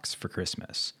socks for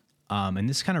Christmas. And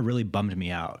this kind of really bummed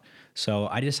me out. So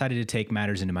I decided to take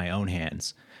matters into my own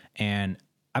hands, and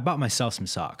I bought myself some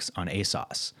socks on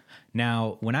ASOS.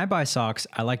 Now, when I buy socks,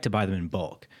 I like to buy them in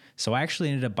bulk. So I actually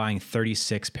ended up buying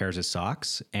 36 pairs of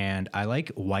socks, and I like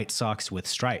white socks with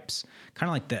stripes, kind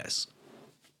of like this.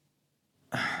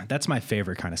 That's my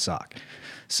favorite kind of sock.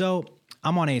 So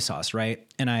I'm on ASOS, right?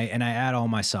 And I add all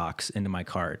my socks into my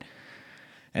cart.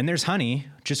 And there's Honey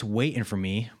just waiting for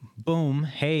me. Boom.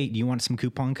 Hey, do you want some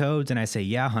coupon codes? And I say,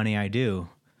 yeah, honey, I do.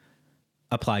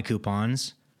 Apply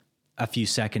coupons. A few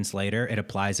seconds later, it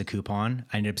applies a coupon.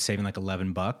 I ended up saving like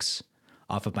 $11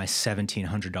 off of my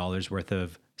 $1,700 worth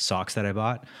of socks that I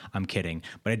bought. I'm kidding,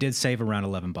 but I did save around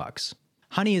 $11.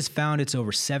 Honey has found its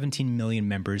over 17 million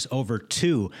members, over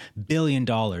 $2 billion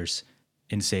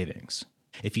in savings.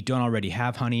 If you don't already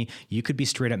have Honey, you could be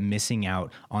straight up missing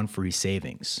out on free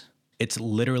savings. It's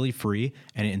literally free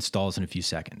and it installs in a few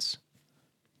seconds.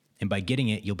 And by getting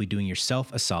it, you'll be doing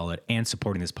yourself a solid and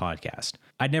supporting this podcast.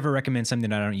 I'd never recommend something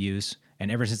that I don't use.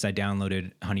 And ever since I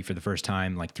downloaded Honey for the first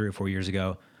time, like 3 or 4 years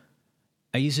ago,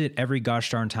 I use it every gosh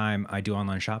darn time I do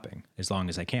online shopping, as long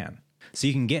as I can. So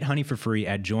you can get Honey for free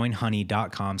at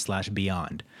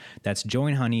joinhoney.com/beyond. That's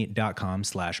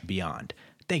joinhoney.com/beyond.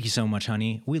 Thank you so much,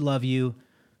 Honey. We love you.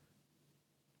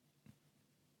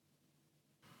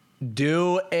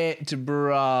 Do it,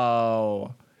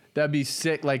 bro. That'd be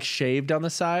sick. Like shaved on the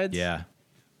sides? Yeah.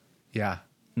 Yeah.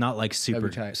 Not like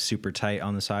tight. super tight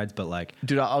on the sides, but like,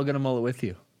 Dude, I'll get a mullet with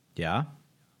you. yeah.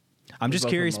 I'm just both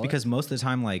curious want because most of the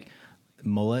time, like,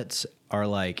 mullets are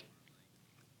like,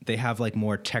 they have like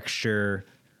more texture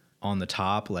on the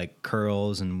top, like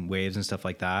curls and waves and stuff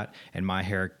like that. And my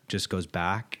hair just goes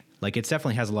back. Like, it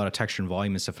definitely has a lot of texture and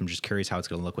volume and stuff. I'm just curious how it's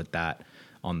going to look with that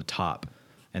on the top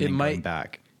and then going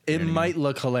back. It You know what I might mean?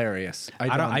 look hilarious.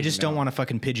 I just don't want a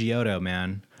fucking Pidgeotto,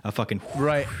 man. A fucking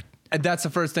Right. And that's the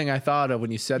first thing I thought of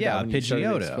when you said Yeah, that. When you started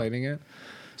Pidgeotto. explaining it.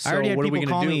 I already had what are we people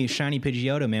gonna call do? me Shiny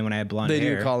Pidgeotto, man, when I had blonde They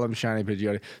hair. do call him Shiny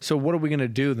Pidgeotto. So what are we gonna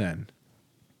do then?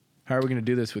 How are we gonna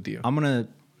do this with you? I'm going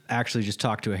to actually just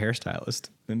talk to a hairstylist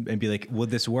and be like, would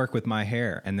this work with my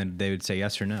hair? And then they would say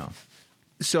yes or no.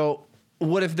 So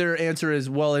what if their answer is,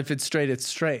 well, if it's straight, it's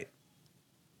straight?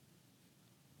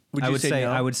 Would you say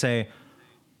no? I would say,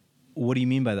 what do you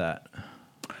mean by that?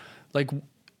 Like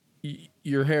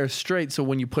your hair is straight, so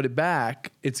when you put it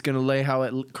back, it's gonna lay how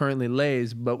it currently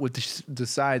lays, but with the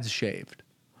sides shaved.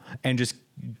 And just,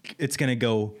 it's going to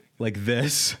go like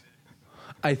this.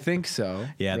 I think so.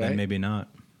 Yeah, right? then maybe not.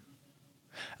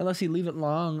 Unless you leave it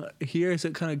long here, so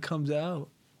it kind of comes out.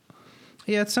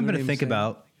 Yeah, it's something You know to what think I'm saying?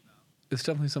 about. It's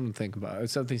definitely something to think about.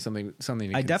 It's something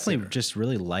to I definitely consider. just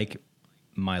really like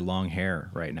my long hair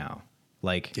right now.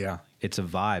 Like, Yeah. it's a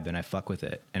vibe, and I fuck with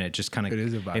it, and it just kind of It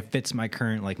is a vibe. It fits my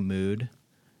current like mood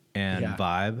and Yeah.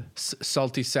 vibe.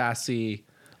 Salty, sassy,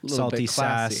 little Salty, bit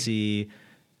classy.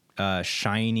 sassy,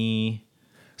 shiny,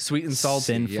 Sweet and salty.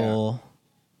 sinful.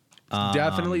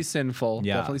 Definitely sinful.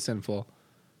 yeah. Definitely sinful.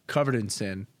 Covered in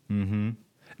sin. Mm-hmm.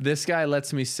 This guy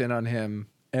lets me sin on him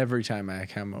every time I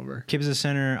come over. Kib's a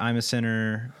sinner. I'm a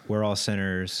sinner. We're all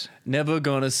sinners. Never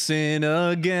gonna sin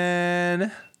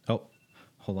again. Oh,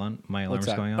 hold on. My alarm's What's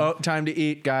that? going on. Oh, time to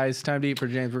eat, guys. Time to eat for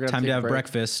James. We're gonna Time take to a have break.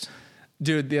 breakfast.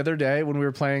 Dude, the other day when we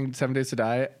were playing 7 Days to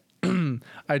Die,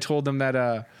 I told them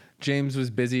that James was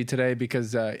busy today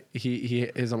because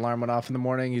his alarm went off in the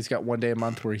morning. He's got 1 day a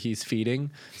month where he's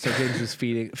feeding. So James was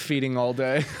feeding all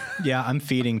day. Yeah, I'm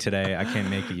feeding today. I can't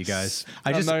make it, you guys.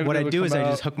 I'm not What gonna I do is come I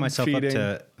just out hook myself up feeding.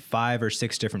 to 5 or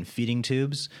 6 different feeding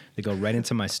tubes that go right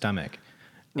into my stomach.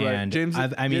 Right. And James- I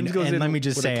mean, James goes and in let me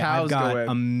just where the say, I've cows go got in.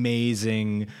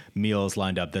 amazing meals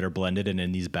lined up that are blended and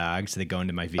in these bags that go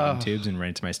into my feeding tubes and right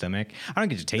into my stomach. I don't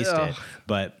get to taste it,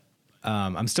 but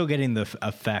I'm still getting the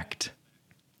effect.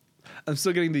 I'm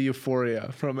still getting the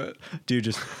euphoria from it. Dude,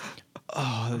 just,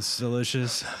 oh, that's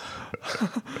delicious.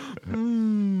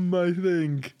 I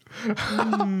think.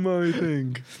 I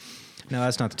think. Now,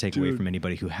 that's not to take away Dude. from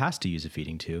anybody who has to use a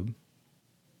feeding tube.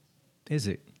 Is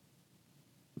it?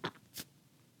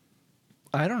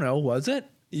 I don't know. Was it?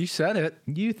 You said it.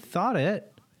 You thought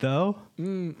it, though.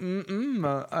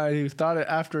 I thought it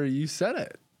after you said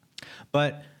it.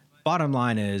 But bottom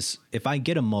line is, if I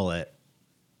get a mullet,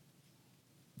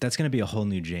 that's going to be a whole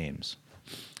new James.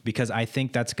 Because I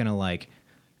think that's going to like,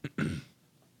 I'm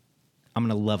going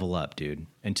to level up, dude,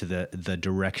 into the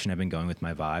direction I've been going with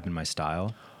my vibe and my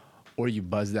style. Or you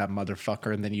buzz that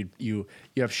motherfucker and then you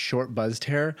have short buzzed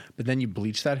hair, but then you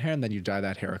bleach that hair and then you dye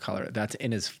that hair a color. That's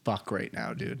in as fuck right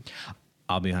now, dude.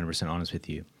 I'll be 100% honest with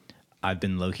you. I've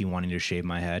been low-key wanting to shave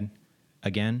my head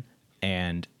again,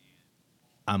 and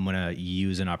I'm going to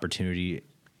use an opportunity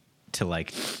to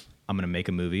like, I'm going to make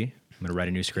a movie. I'm going to write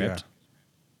a new script, Yeah.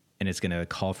 and it's going to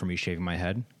call for me shaving my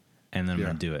head, and then I'm Yeah.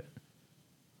 going to do it.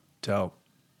 Dope.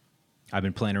 I've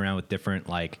been playing around with different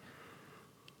like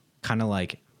kind of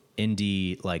like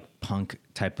indie like punk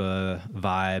type of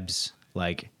vibes,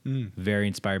 like very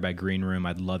inspired by Green Room.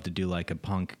 I'd love to do like a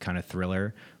punk kind of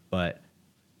thriller, but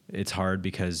it's hard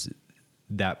because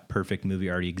that perfect movie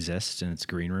already exists and it's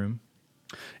Green Room.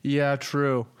 Yeah,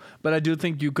 true. But I do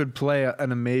think you could play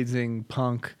an amazing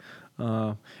punk.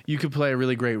 You could play a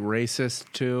really great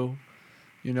racist too.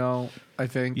 You know, I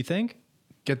think. You think?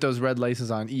 Get those red laces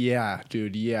on. Yeah,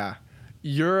 dude. Yeah,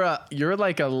 you're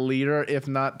like a leader, if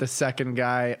not the second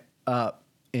guy up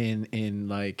in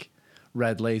like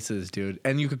red laces, dude.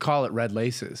 And you could call it red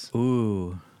laces.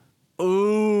 Ooh.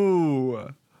 Ooh.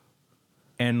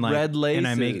 And like Red and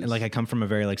I make laces. like I come from a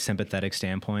very like sympathetic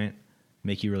standpoint,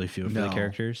 make you really feel for the No.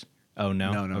 characters. Oh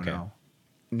no. No, Okay.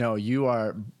 no. You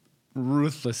are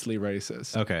ruthlessly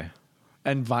racist Okay.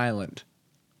 and violent.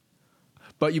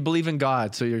 But you believe in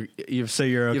God, so you're you're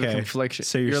You have a okay. confliction.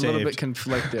 So you're a little saved. bit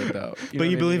conflicted though. But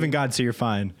you believe in God, so you're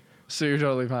fine. So you're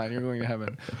totally fine. You're going to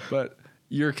heaven. But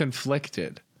you're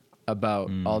conflicted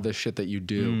about all this shit that you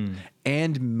do.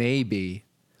 And maybe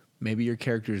your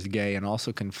character is gay and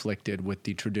also conflicted with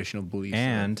the traditional beliefs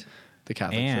And of the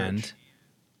Catholic and Church.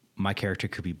 my character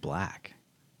could be black.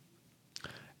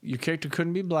 Your character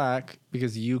couldn't be black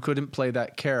because you couldn't play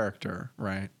that character,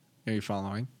 right? Are you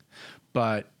following?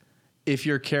 But if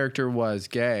your character was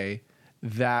gay,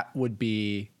 that would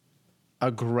be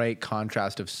a great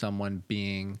contrast of someone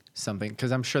being something,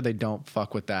 because I'm sure they don't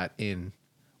fuck with that in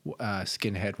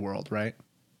skinhead world, right?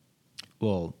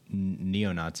 Well,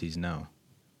 neo-Nazis, no.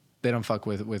 They don't fuck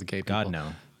with gay people. God,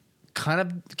 no. Kind of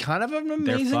an They're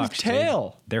amazing fucked, dude.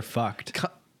 tale. They're fucked.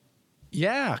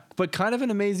 Yeah, but kind of an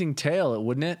amazing tale,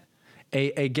 wouldn't it?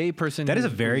 A gay person. That is a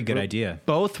who's- very who's good idea.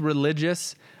 Both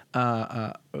religious,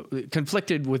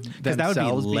 conflicted with Because that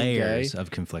themselves would be being layers gay.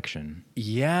 of confliction.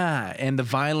 Yeah, and the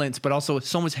violence, but also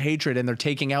so much hatred, and they're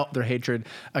taking out their hatred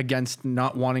against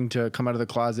not wanting to come out of the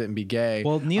closet and be gay.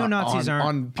 Well, neo-Nazis on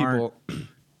aren't people.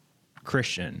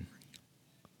 Christian.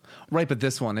 Right, but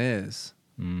this one is.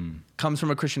 Comes from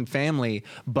a Christian family,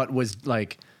 but was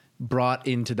like brought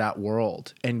into that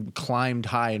world and climbed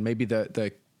high. And maybe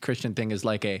the Christian thing is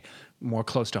like a more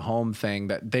close to home thing,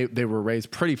 that they were raised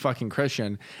pretty fucking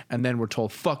Christian and then were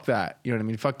told, fuck that. You know what I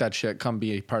mean? Fuck that shit. Come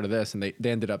be a part of this. And they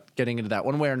ended up getting into that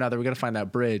one way or another. We got to find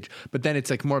that bridge. But then it's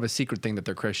like more of a secret thing that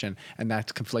they're Christian, and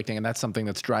that's conflicting. And that's something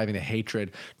that's driving the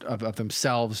hatred of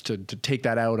themselves to take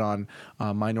that out on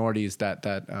minorities that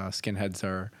skinheads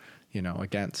are, you know,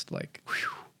 against. Like, whew,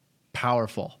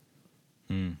 powerful.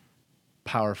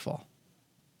 Powerful.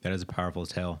 That is a powerful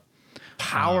tale.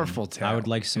 Powerful tale. I would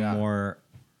like some Yeah. more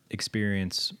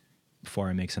experience before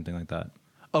I make something like that.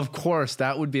 Of course,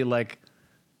 that would be like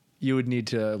you would need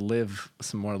to live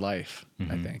some more life.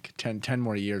 I think 10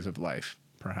 more years of life,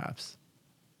 perhaps.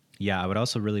 Yeah, I would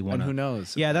also really want And to. who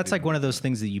knows? Yeah, that's like one of those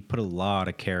things that you put a lot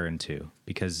of care into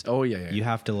because Oh, yeah, yeah. you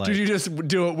have to like Did you just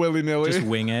do it willy nilly? just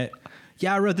wing it.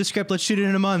 Yeah, I wrote the script. Let's shoot it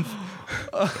in a month.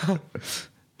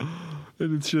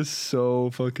 And it's just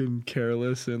so fucking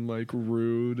careless and like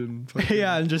rude and fucking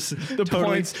Yeah, and just the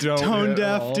points don't tone hit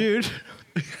at all. deaf, dude.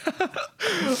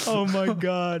 Oh my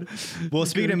god. Well,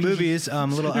 speaking of movies,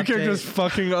 little Your character's update.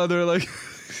 fucking other like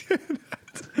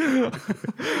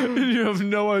and you have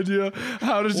no idea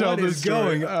how to tell What this is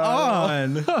story going at all.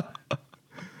 on?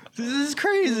 This is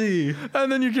crazy.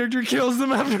 And then your character kills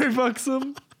them after he fucks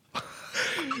them.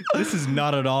 This is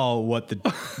not at all what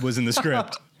was in the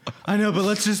script. I know, but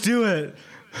let's just do it.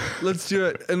 Let's do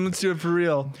it, and let's do it for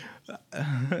real.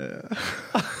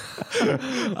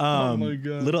 Oh my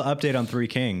god! Little update on Three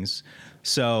Kings.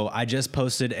 So I just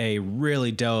posted a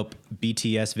really dope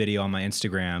BTS video on my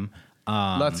Instagram.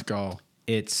 Let's go.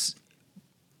 It's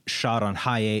shot on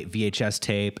high 8 VHS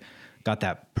tape. Got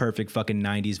that perfect fucking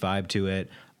 90s vibe to it.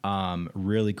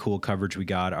 Really cool coverage we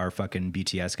got. Our fucking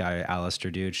BTS guy, Alistair,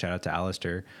 dude. Shout out to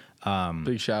Alistair.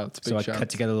 Big shouts. Big So I shouts. cut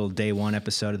together a little day 1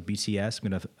 episode of BTS. I'm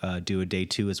going to do a day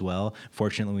 2 as well.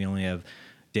 Fortunately, we only have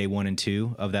day 1 and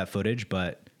 2 of that footage,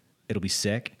 but it'll be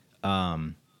sick.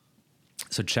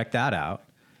 So check that out.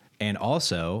 And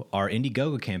also, our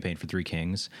Indiegogo campaign for Three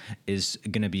Kings is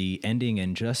going to be ending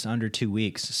in just under 2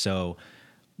 weeks. So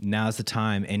now's the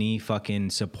time. Any fucking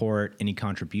support, any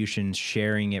contributions,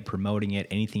 sharing it, promoting it,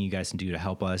 anything you guys can do to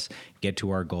help us get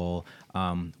to our goal.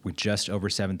 We're just over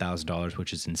 $7,000,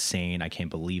 which is insane. I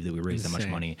can't believe that we raised that much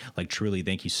Insane. money. Like, truly,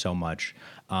 thank you so much.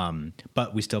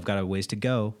 But we still have got a ways to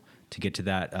go to get to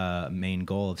that main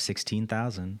goal of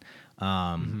 16,000.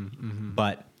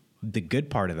 But the good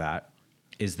part of that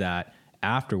is that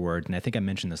afterward, and I think I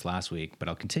mentioned this last week, but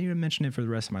I'll continue to mention it for the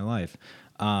rest of my life.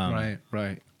 Right.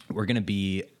 We're going to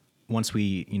be, once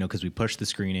we, because we push the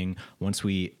screening, once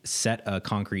we set a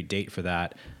concrete date for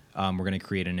that, we're going to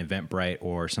create an Eventbrite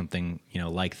or something,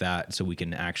 like that, so we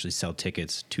can actually sell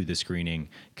tickets to the screening,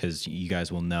 because you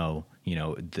guys will know,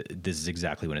 this is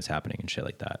exactly when it's happening and shit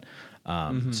like that.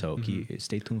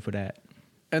 Stay tuned for that.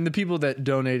 And the people that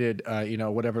donated,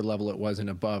 whatever level it was and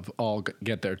above, all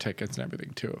get their tickets and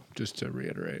everything too. Just to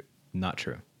reiterate. Not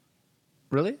true.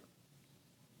 Really?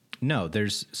 No,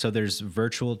 there's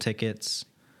virtual tickets,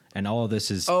 and all of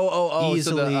this is Oh.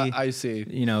 easily, So I see.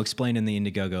 Explained in the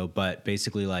Indiegogo, but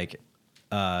basically like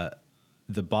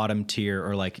the bottom tier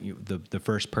or like the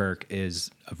first perk is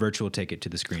a virtual ticket to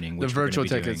the screening. The Which we're virtual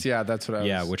gonna be tickets. doing. Yeah, that's what I was.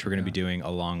 Yeah, which we're going to be doing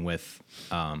along with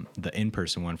the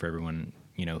in-person one for everyone,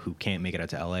 who can't make it out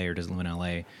to LA or doesn't live in LA.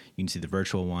 You can see the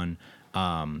virtual one.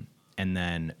 And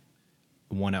then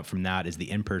one up from that is the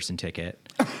in-person ticket.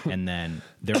 And then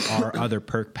there are other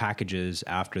perk packages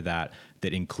after that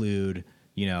include,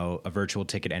 a virtual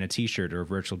ticket and a t-shirt, or a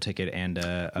virtual ticket and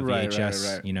a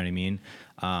VHS, right. you know what I mean?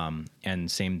 And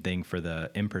same thing for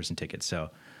the in-person ticket. So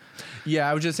Yeah,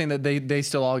 I was just saying that they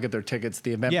still all get their tickets.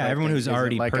 The event. yeah, everyone who's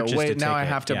already purchased a ticket. Now I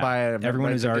have to buy a Eventbrite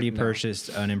Everyone who's already ticket? No. purchased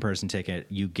an in-person ticket,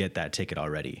 you get that ticket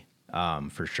already,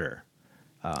 for sure.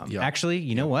 Yeah. Actually,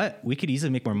 you know what? We could easily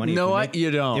make more money. No, what?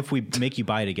 You don't. If we make you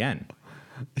buy it again,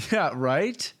 Yeah,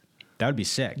 right. that would be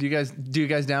sick. Do you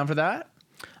guys down for that?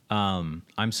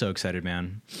 I'm so excited,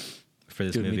 man, for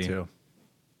this Dude, movie. me too.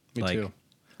 Me Like, too.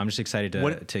 I'm just excited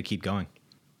to keep going.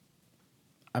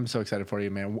 I'm so excited for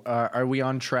you, man. Are we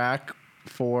on track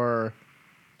for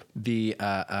the?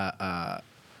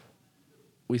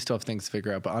 We still have things to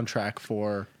figure out, but on track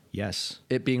for Yes.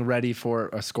 it being ready for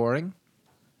a scoring.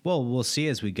 Well, we'll see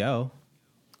as we go.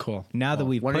 Cool. Now that Well,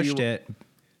 we've when are pushed you- it,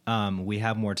 we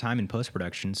have more time in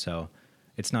post-production, so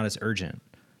it's not as urgent.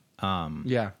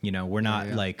 Yeah. We're not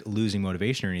yeah. like losing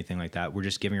motivation or anything like that. We're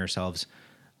just giving ourselves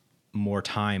more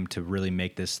time to really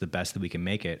make this the best that we can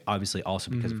make it. Obviously,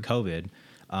 also because of COVID,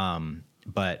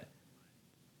 but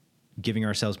giving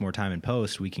ourselves more time in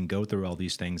post, we can go through all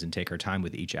these things and take our time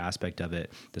with each aspect of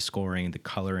it: the scoring, the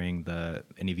coloring,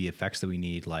 any of the effects that we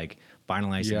need, like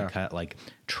finalizing Yeah. the cut, like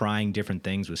trying different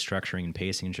things with structuring and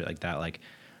pacing and shit like that. Like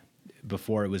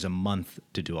before, it was a month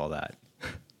to do all that,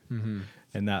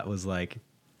 and that was like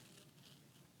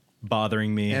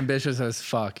bothering me. Ambitious as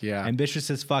fuck. Yeah. Ambitious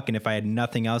as fuck. And if I had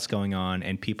nothing else going on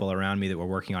and people around me that were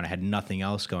working on it had nothing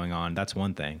else going on, that's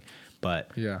one thing. But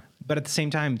at the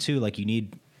same time too, like you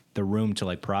need the room to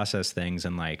like process things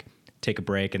and like take a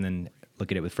break and then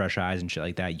look at it with fresh eyes and shit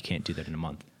like that. You can't do that in a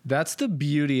month. That's the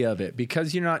beauty of it,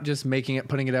 because you're not just making it,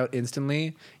 putting it out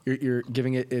instantly. You're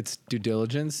giving it its due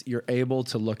diligence. You're able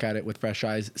to look at it with fresh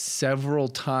eyes several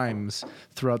times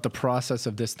throughout the process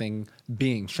of this thing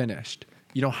being finished.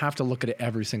 You don't have to look at it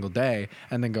every single day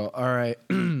and then go, all right,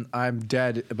 I'm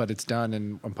dead, but it's done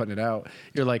and I'm putting it out.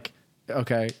 You're like,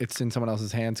 okay, it's in someone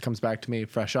else's hands, comes back to me,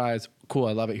 fresh eyes. Cool,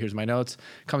 I love it. Here's my notes.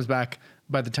 Comes back.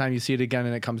 By the time you see it again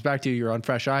and it comes back to you, you're on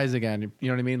fresh eyes again. You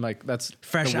know what I mean? Like, that's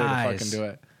Fresh the way eyes. to fucking do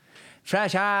it.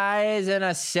 Fresh eyes and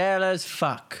a sailor's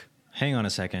fuck. Hang on a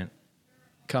second.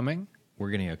 Coming?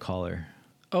 We're getting a caller.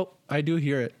 Oh, I do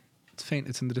hear it. It's faint.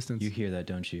 It's in the distance. You hear that,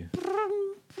 don't you?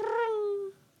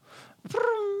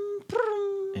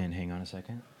 And hang on a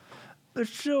second.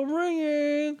 It's still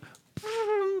ringing.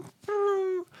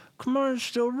 Come on, it's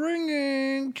still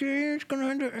ringing. Jay's gonna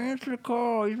have to answer the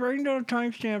call. He's writing down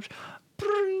timestamps.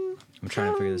 I'm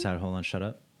trying to figure this out. Hold on, shut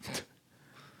up.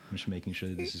 I'm just making sure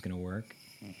that this is going to work.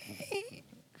 Okay.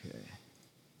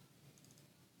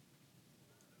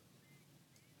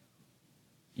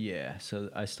 Yeah, so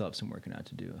I still have some working out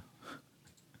to do.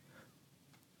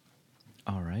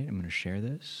 All right, I'm going to share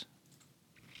this.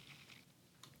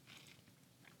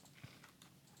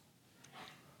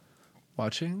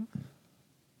 Watching.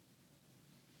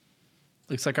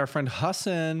 Looks like our friend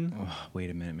Hassan. Oh, wait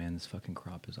a minute, man. This fucking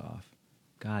crop is off.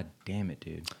 God damn it,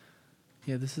 dude.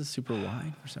 Yeah, this is super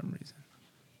wide for some reason.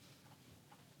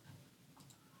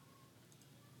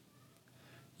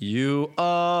 You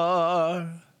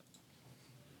are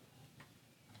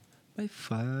my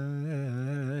fire.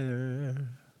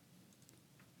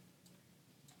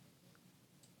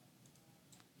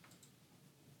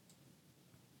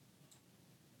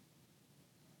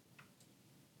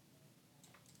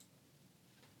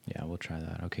 Yeah, we'll try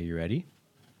that. Okay, you ready?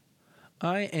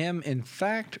 I am, in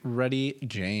fact, ready,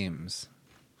 James.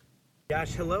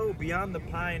 Gosh, hello, Beyond the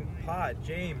Pine Pod,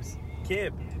 James,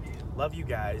 Kib, love you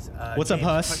guys. What's up,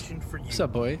 James, Huss? question for you, What's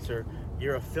up, boy? Sir,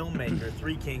 you're a filmmaker.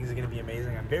 Three Kings is going to be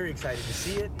amazing. I'm very excited to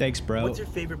see it. Thanks, bro. What's your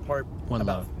favorite part One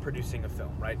about love. producing a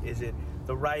film, right? Is it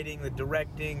the writing, the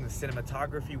directing, the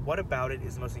cinematography? What about it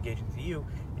is most engaging to you?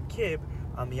 And Kib,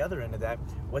 on the other end of that,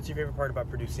 what's your favorite part about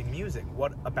producing music?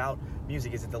 What about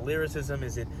music? Is it the lyricism?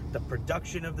 Is it the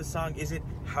production of the song? Is it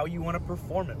how you want to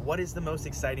perform it? What is the most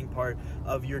exciting part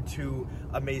of your two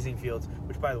amazing fields?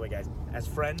 Which, by the way, guys, as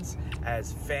friends,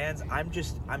 as fans,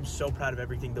 I'm so proud of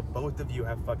everything the both of you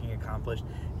have fucking accomplished.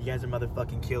 You guys are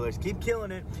motherfucking killers. Keep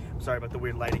killing it. I'm sorry about the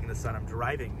weird lighting in the sun. I'm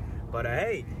driving. But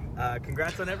hey,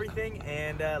 congrats on everything,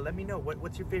 and let me know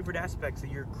what's your favorite aspects of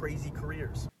your crazy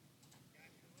careers.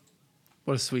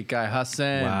 What a sweet guy,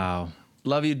 Hassan. Wow.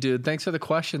 Love you, dude. Thanks for the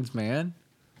questions, man.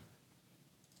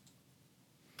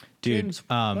 Dude, James,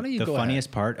 why don't you the go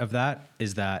funniest part of that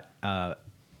is that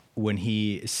when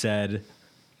he said,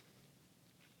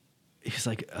 he's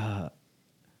like,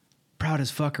 proud as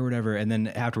fuck or whatever. And then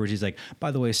afterwards he's like, by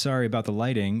the way, sorry about the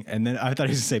lighting. And then I thought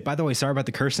he was going to say, by the way, sorry about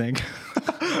the cursing.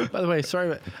 By the way, sorry,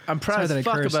 but I'm proud Sorry that I as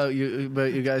fuck cursed. about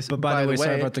you guys. But by the way,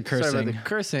 sorry about the Sorry cursing. about the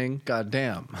cursing. God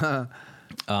damn.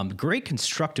 Great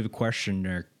constructive question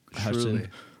there, Hudson.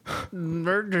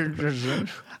 Truly.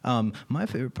 My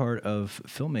favorite part of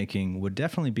filmmaking would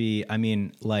definitely be, I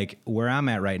mean, like where I'm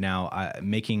at right now,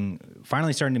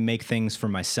 finally starting to make things for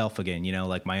myself again, you know,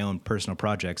 like my own personal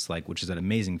projects, like, which is an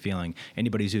amazing feeling.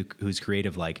 Anybody who's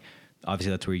creative, like,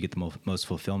 obviously that's where you get the most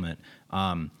fulfillment.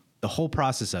 The whole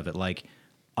process of it, like,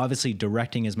 obviously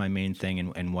directing is my main thing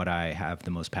and what I have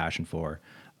the most passion for.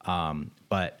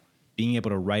 But being able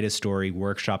to write a story,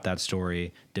 workshop that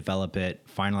story, develop it,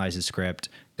 finalize the script,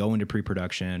 go into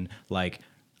pre-production, like,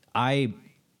 I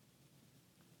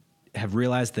have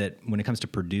realized that when it comes to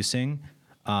producing,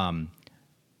 I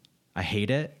hate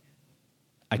it.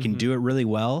 I can do it really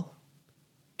well,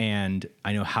 and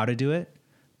I know how to do it.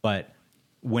 But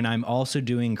when I'm also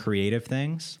doing creative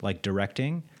things like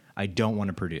directing, I don't want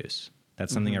to produce.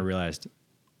 That's something I realized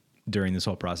during this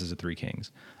whole process of Three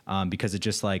Kings, because it's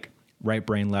just like right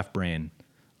brain, left brain,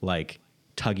 like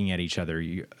tugging at each other.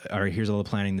 Here's all the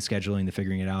planning, the scheduling, the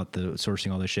figuring it out, the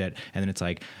sourcing, all this shit. And then it's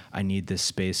like, I need this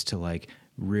space to like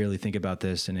really think about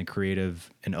this in a creative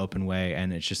and open way.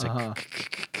 And it's just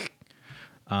like,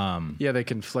 Yeah, they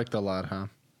conflict a lot, huh?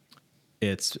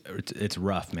 it's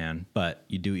rough, man, but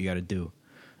you do what you got to do.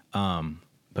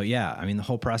 But yeah, I mean, the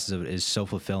whole process of it is so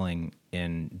fulfilling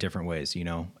in different ways, you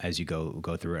know, as you go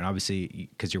through it. And obviously,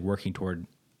 because you're working toward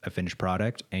a finished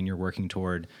product and you're working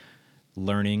toward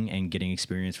learning and getting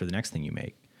experience for the next thing you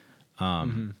make.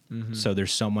 So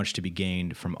there's so much to be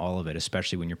gained from all of it,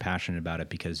 especially when you're passionate about it,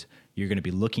 because you're going to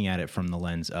be looking at it from the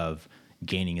lens of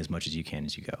gaining as much as you can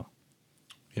as you go.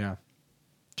 Yeah.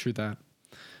 True that.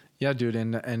 Yeah, dude,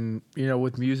 and you know,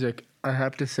 with music, I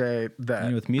have to say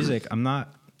that With music, I'm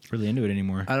not really into it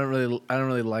anymore. I don't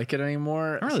really like it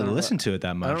anymore. I don't really listen to it that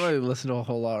I much. don't really listen to a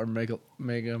whole lot or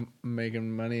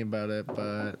making money about it,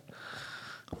 but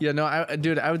yeah, no,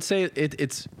 I would say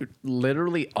it's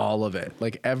literally all of it,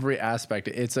 like every aspect.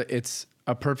 It's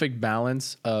a perfect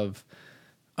balance of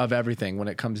everything when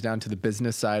it comes down to the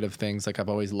business side of things. Like I've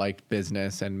always liked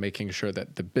business and making sure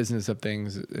that the business of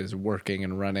things is working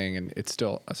and running, and it's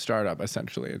still a startup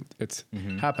essentially. It's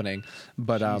happening,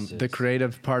 but the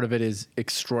creative part of it is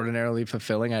extraordinarily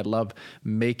fulfilling. I love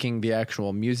making the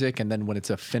actual music, and then when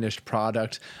it's a finished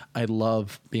product, I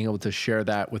love being able to share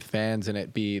that with fans and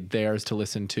it be theirs to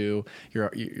listen to.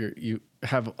 You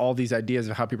have all these ideas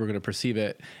of how people are going to perceive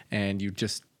it, and you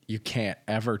can't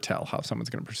ever tell how someone's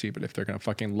going to perceive it, if they're going to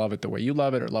fucking love it the way you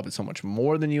love it or love it so much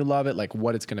more than you love it, like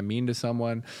what it's going to mean to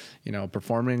someone. You know,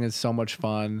 performing is so much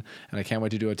fun, and I can't wait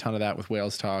to do a ton of that with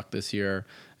Whales Talk this year,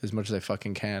 as much as I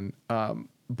fucking can.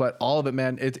 But all of it,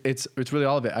 man, it's really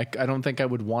all of it. I don't think I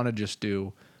would want to just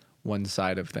do one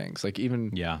side of things. Like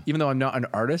even though I'm not an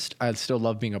artist, I still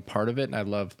love being a part of it, and I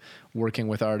love working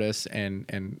with artists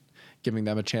and giving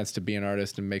them a chance to be an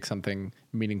artist and make something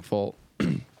meaningful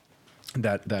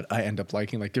that I end up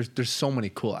liking. Like there's so many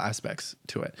cool aspects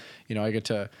to it. You know, I get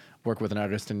to work with an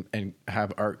artist and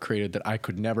have art created that I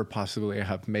could never possibly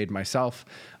have made myself.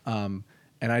 And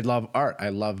I love art. I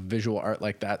love visual art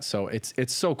like that. So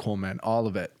it's so cool, man. All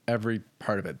of it, every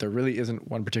part of it. There really isn't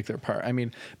one particular part. I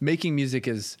mean, making music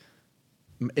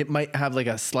it might have like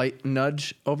a slight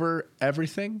nudge over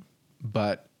everything,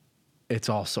 but it's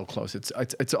all so close.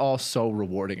 It's all so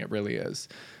rewarding. It really is.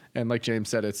 And like James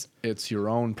said, it's your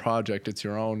own project. It's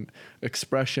your own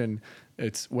expression.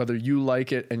 It's whether you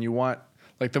like it and you want,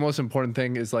 like the most important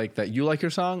thing is like that you like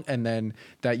your song, and then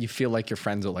that you feel like your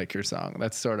friends will like your song.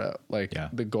 That's sort of like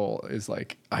the goal is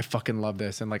like, I fucking love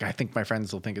this. And like, I think my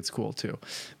friends will think it's cool too.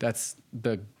 That's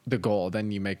the goal. Then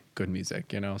you make good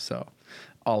music, you know? So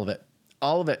all of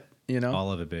it, you know,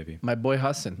 all of it, baby. My boy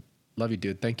Hassan. Love you,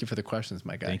 dude. Thank you for the questions,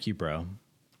 my guy. Thank you, bro.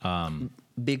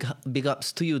 Big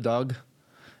ups to you, dog.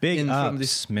 Big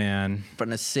ups, man. From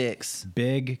the 6.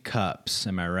 Big cups,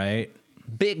 am I right?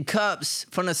 Big cups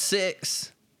from the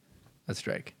 6. That's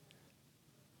Drake.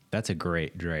 That's a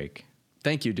great Drake.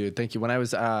 Thank you, dude. Thank you. When I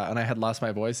was and I had lost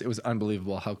my voice, it was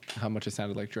unbelievable how much it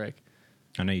sounded like Drake.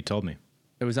 I know you told me.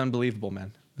 It was unbelievable, man.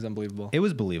 It was unbelievable. It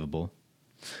was believable.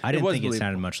 I didn't think it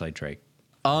sounded much like Drake.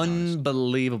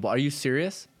 Unbelievable. Are you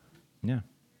serious? Yeah.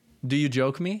 Do you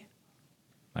joke me?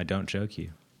 I don't joke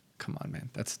you. Come on,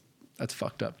 man. That's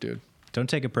fucked up, dude. Don't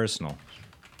take it personal.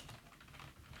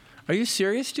 Are you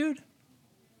serious, dude?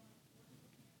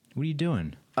 What are you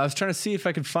doing? I was trying to see if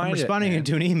I could find I'm responding it.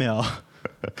 to an email.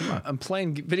 Come on. I'm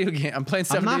playing video game. I'm playing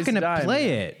 7 I'm not Days to going Die, to play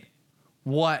man. it.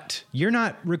 What? You're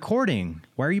not recording.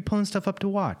 Why are you pulling stuff up to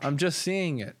watch? I'm just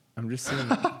seeing it.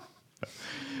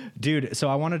 Dude, so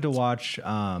I wanted to watch,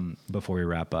 before we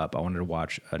wrap up, I wanted to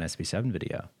watch an SB7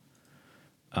 video.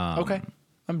 Okay.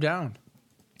 I'm down.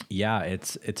 Yeah,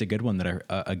 it's a good one that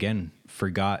I, again,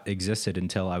 forgot existed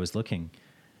until I was looking.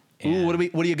 Ooh, what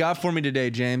do you got for me today,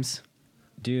 James?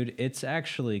 Dude, it's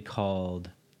actually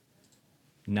called,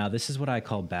 now this is what I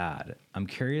call bad. I'm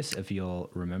curious if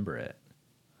you'll remember it.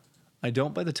 I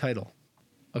don't by the title.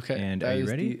 Okay. And are you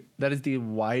ready? That is the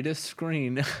widest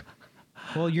screen.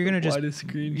 Well, you're going to just, Widest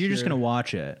screen you're just share. going to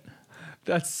watch it.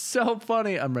 That's so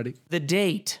funny. I'm ready. The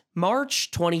date,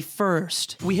 March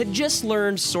 21st. We had just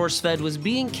learned SourceFed was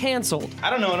being canceled.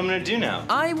 I don't know what I'm gonna do now.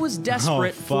 I was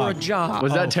desperate for a fuck. job.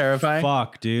 Was that terrifying?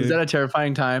 Fuck, dude. Was that a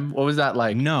terrifying time? What was that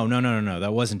like? No.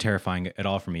 That wasn't terrifying at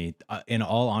all for me. In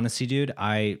all honesty, dude,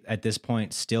 I, at this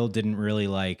point, still didn't really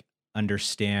like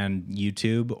understand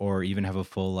YouTube or even have a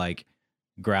full like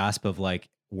grasp of like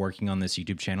working on this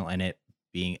YouTube channel and it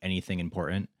being anything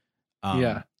important.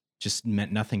 Just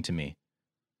meant nothing to me.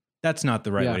 That's not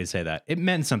the right way to say that. It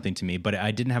meant something to me, but I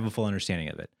didn't have a full understanding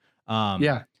of it.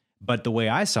 But the way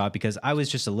I saw it, because I was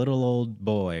just a little old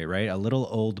boy, right? A little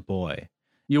old boy.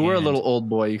 You were a And little old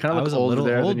boy. You kind of look older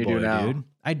there than you do now. Dude.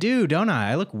 I do, don't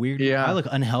I? I look weird. Yeah. I look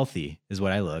unhealthy is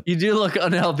what I look. You do look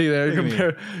unhealthy there. Look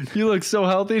at me. You look so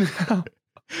healthy now.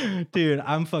 Dude,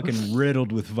 I'm fucking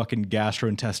riddled with fucking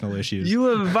gastrointestinal issues. You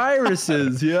have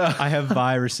viruses. Yeah. I have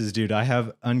viruses, dude. I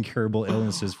have uncurable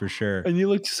illnesses for sure. And you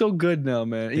look so good now,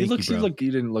 man. Thank you, bro.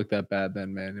 You didn't look that bad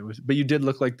then, man. But you did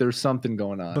look like there's something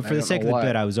going on. But for the sake of the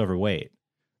bit, I was overweight.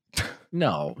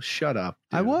 No, shut up.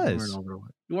 Dude. I was.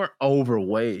 You weren't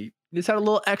overweight. You just had a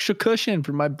little extra cushion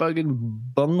for my fucking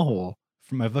bunghole.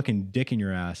 From my fucking dick in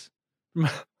your ass.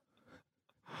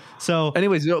 So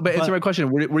anyways, but answer my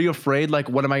question. Were you afraid? Like,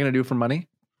 what am I going to do for money?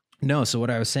 No, so what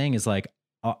I was saying is like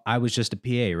I was just a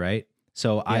PA, right?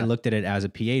 So I Yeah. looked at it as a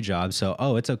PA job. So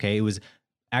it's okay. It was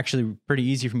actually pretty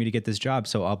easy for me to get this job,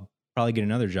 so I'll probably get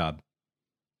another job.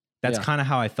 That's Yeah. kind of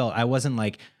how I felt. I wasn't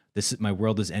like this is my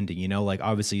world is ending, you know? Like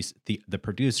obviously the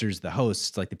producers, the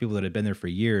hosts, like the people that had been there for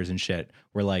years and shit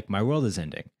were like my world is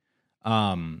ending.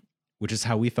 Which is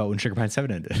how we felt when Sugar Pine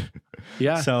 7 ended.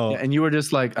 Yeah. So Yeah, and you were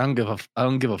just like, I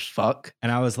don't give a fuck.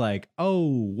 and I was like, "Oh,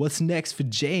 what's next for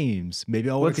James? Maybe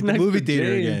I'll work What's at the next movie for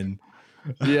theater James?"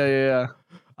 again." Yeah.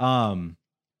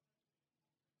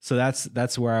 So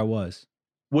that's where I was.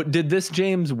 What did this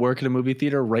James work at a movie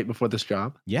theater right before this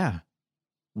job? Yeah.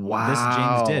 Wow. This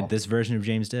James did. This version of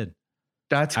James did.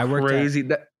 That's I worked at- crazy.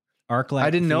 ArcLight I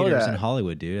didn't know Theaters in that.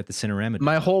 Hollywood, dude, at the Cinerama.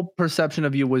 My whole perception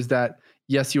of you was that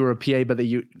yes, you were a PA, but that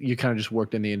you kind of just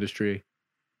worked in the industry.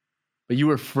 But you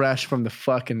were fresh from the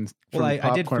fucking. Well, I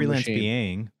did popcorn freelance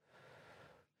machine. BAing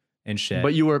and shit.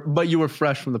 But you were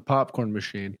fresh from the popcorn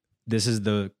machine. This is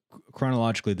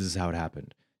chronologically, this is how it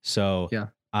happened. So Yeah.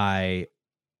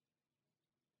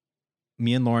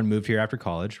 me and Lauren moved here after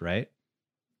college, right?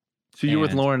 So you're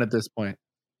with And- Lauren at this point.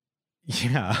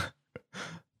 Yeah.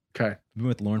 Okay. I've been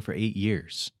with Lauren for 8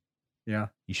 years. Yeah.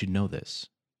 You should know this.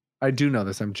 I do know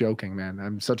this. I'm joking, man.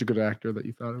 I'm such a good actor that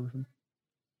you thought it was him.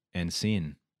 And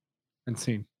scene. And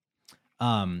scene.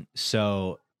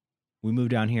 So we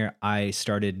moved down here. I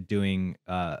started doing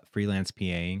freelance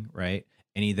PAing, right?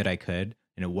 Any that I could.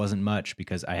 And it wasn't much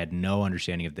because I had no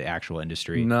understanding of the actual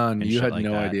industry. None. and You shit had like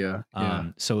no that. idea.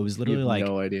 Yeah. So it was You literally had like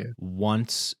no idea.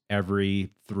 once every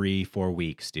 3-4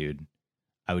 weeks, dude,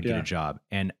 I would get Yeah. a job.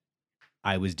 And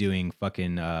I was doing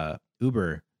fucking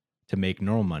Uber to make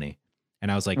normal money.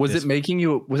 And I was like, Was this it making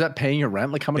you? Was that paying your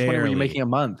rent? Like how much money were you Barely. making a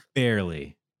month?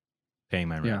 barely paying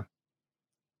my rent. Yeah.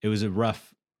 It was a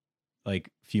rough like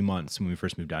few months when we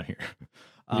first moved down here.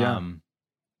 Yeah.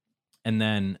 And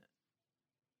then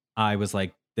I was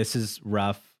like, this is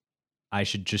rough. I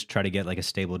should just try to get like a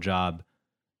stable job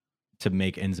to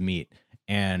make ends meet.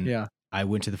 And Yeah. I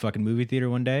went to the fucking movie theater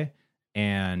one day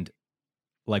and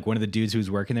like one of the dudes who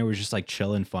was working there was just like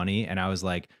chill and funny. And I was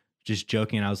like, just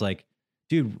joking. And I was like,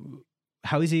 dude,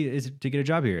 how easy is it to get a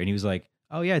job here? And he was like,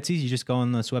 oh yeah, it's easy. You just go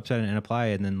on this website and apply.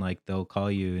 And then like, they'll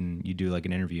call you and you do like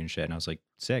an interview and shit. And I was like,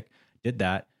 sick. Did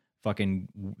that. Fucking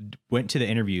went to the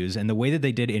interviews. And the way that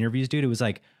they did interviews, dude, it was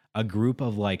like a group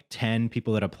of like 10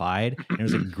 people that applied. And it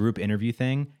was like a group interview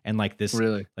thing. And like this,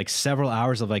 Really? like several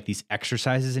hours of like these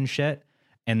exercises and shit.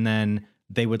 And then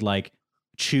they would like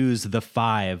choose the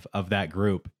 5 of that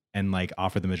group and like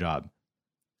offer them a job.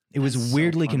 It was That's so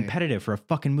weirdly funny. competitive for a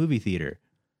fucking movie theater.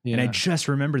 Yeah. And I just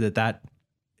remember that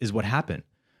is what happened.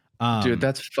 Dude,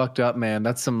 that's fucked up, man.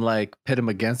 That's some like pit them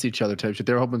against each other type shit.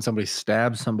 They were hoping somebody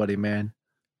stabbed somebody, man.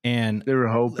 and They were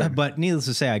hoping. but needless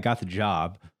to say, I got the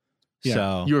job. Yeah.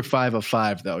 So You were 5 of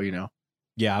 5, though. You know.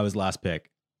 yeah, I was last pick.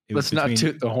 It Let's not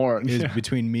toot the horn. It was Yeah.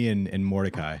 between me and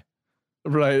Mordecai.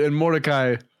 Right, and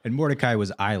Mordecai, And Mordecai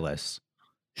was eyeless.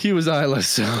 he was eyeless.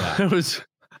 So Yeah. it was.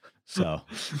 So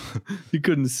He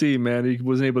couldn't see, man. He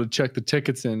wasn't able to check the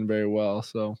tickets in very well.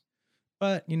 So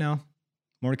but you know,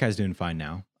 Mordecai's doing fine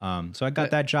now. So I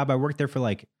got that job. I worked there for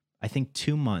like I think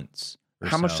 2 months. or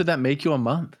how much so. did that make you a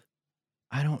month?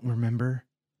 I don't remember.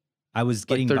 I was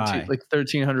getting like by. like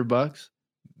 $1,300.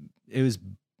 It was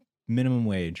minimum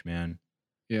wage, man.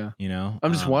 Yeah, You know,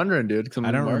 I'm just wondering, dude. 'cause I'm I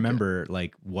in the don't market. remember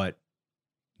like what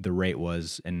the rate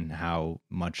was and how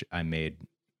much I made.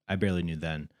 I barely knew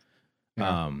then.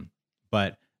 Yeah.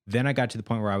 But then I got to the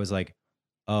point where I was like,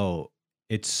 oh,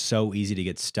 it's so easy to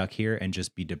get stuck here and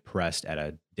just be depressed at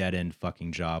a dead end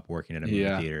fucking job working at a movie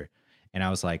Yeah. theater. And I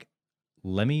was like,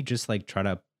 let me just like try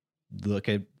to look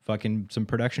at fucking some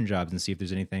production jobs and see if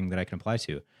there's anything that I can apply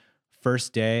to.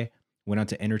 First day, went out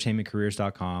to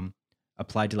entertainmentcareers.com,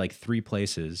 applied to like 3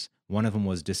 places. One of them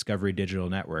was Discovery Digital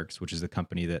Networks, which is the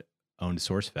company that owned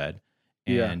SourceFed.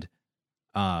 Yeah.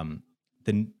 And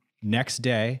the next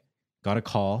day, got a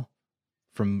call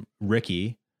from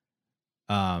Ricky,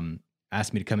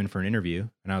 asked me to come in for an interview.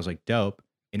 And I was like, dope.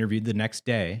 Interviewed the next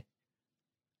day.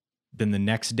 Then the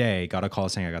next day, got a call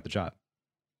saying I got the job.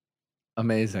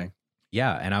 Amazing.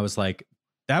 Yeah. And I was like,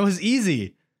 that was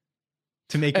easy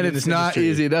to make. And it in it's this not industry.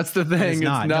 easy. That's the And thing. It's It's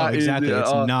not. not No, exactly. easy. It's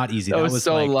Oh, not easy. That was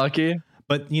so like, lucky.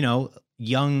 But, you know,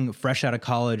 young, fresh out of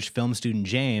college film student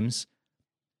James,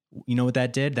 you know what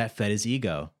that did? That fed his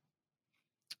ego.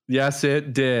 Yes,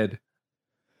 it did.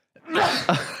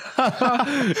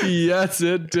 Yes,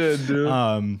 it did,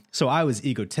 dude. So I was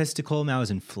egotistical and I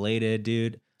was inflated,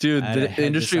 dude. Dude, I had a the head the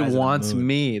industry size of the wants moon.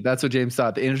 me. That's what James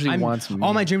thought. The industry wants me.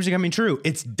 All my dreams are coming true.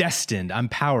 It's destined. I'm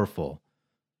powerful.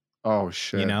 Oh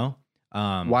shit. You know?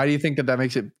 Why do you think that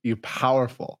makes you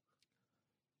powerful?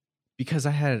 Because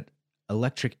I had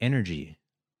electric energy.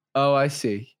 Oh, I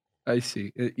see.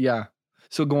 Yeah.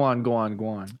 So go on.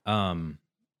 And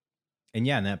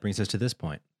that brings us to this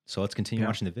point. So let's continue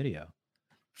watching the video.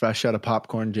 Fresh out of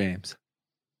popcorn, James.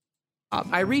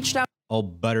 I reached out.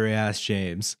 Old buttery ass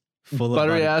James. Full of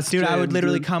Buttery butter. ass Dude, I would James,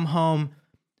 literally dude. come home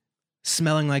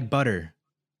smelling like butter.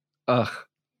 Ugh.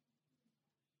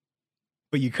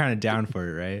 But you're kind of down for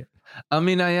it, right? I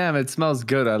mean, I am. It smells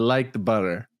good. I like the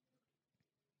butter.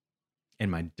 And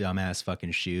my dumbass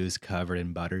fucking shoes covered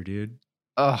in butter, dude.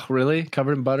 Oh, really?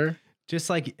 Covered in butter?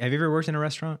 Just like, have you ever worked in a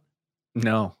restaurant?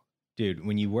 No. Dude,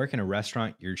 when you work in a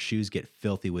restaurant, your shoes get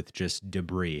filthy with just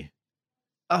debris.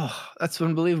 Oh, that's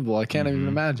unbelievable. I can't even Mhm.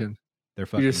 imagine. They're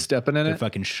fucking, You're just stepping in they're it?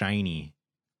 fucking shiny.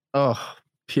 Oh,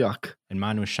 yuck. And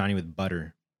mine was shiny with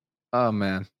butter. Oh,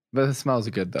 man. But it smells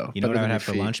good, though. You know what Better I would than have your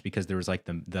for feet. lunch? Because there was like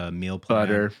the meal plan.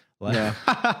 Butter. Like,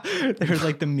 there was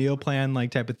like the meal plan like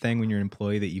type of thing when you're an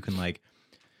employee that you can like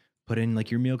put in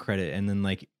like your meal credit and then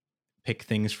like pick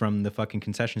things from the fucking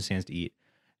concession stands to eat.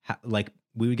 Like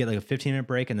we would get like a 15-minute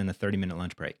break and then a 30-minute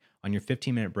lunch break. On your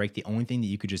 15-minute break, the only thing that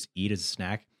you could just eat as a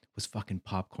snack was fucking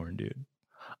popcorn, dude.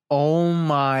 Oh,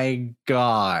 my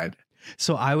God.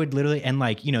 So I would literally, and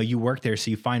like, you know, you work there, so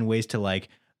you find ways to like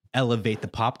elevate the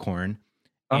popcorn.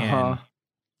 Uh-huh.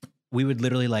 And we would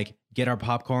literally like get our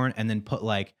popcorn and then put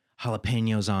like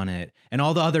jalapenos on it and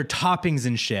all the other toppings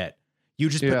and shit. You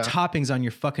just Yeah. put toppings on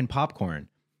your fucking popcorn.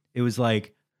 It was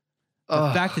like the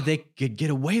Ugh. fact that they could get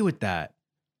away with that.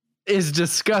 Is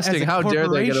disgusting. As a How dare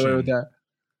they get away with corporation. that?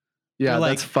 Yeah, They're like,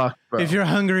 that's fucked, bro. If you're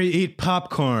hungry, eat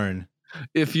popcorn.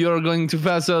 If you're going to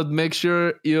pass out, make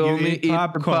sure you only eat eat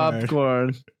popcorn.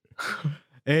 popcorn.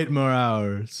 8 more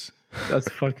hours. That's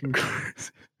fucking crazy.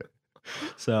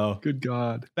 So Good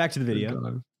God. back to the Good video.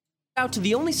 God. Out to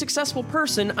the only successful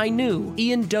person I knew,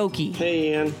 Ian Doki.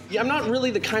 Hey, Ian. Yeah, I'm not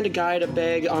really the kind of guy to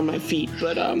beg on my feet,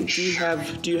 but do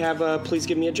you have please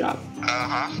give me a job?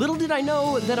 Little did I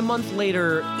know that a month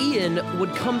later, Ian would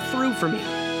come through for me.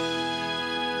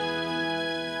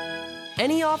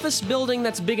 Any office building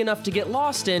that's big enough to get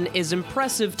lost in is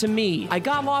impressive to me. I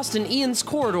got lost in Ian's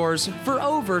corridors for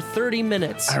over 30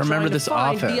 minutes. I remember trying to this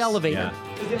find office. the elevator.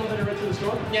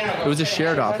 Yeah. It was a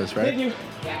shared office, right?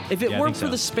 If it Yeah, I weren't think for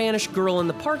so. the Spanish girl in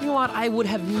the parking lot, I would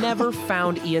have never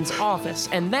found Ian's office.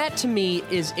 And that to me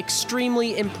is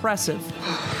extremely impressive.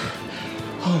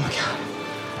 Oh my God.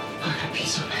 I gotta pee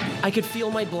so bad. I could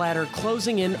feel my bladder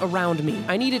closing in around me.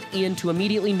 I needed Ian to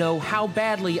immediately know how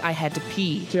badly I had to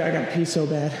pee. Dude, I gotta pee so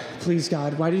bad. Please,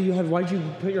 God. Why'd you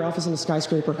put your office in a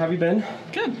skyscraper? Have you been?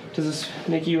 Good. Does this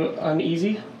make you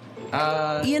uneasy?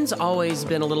 Ian's always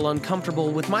been a little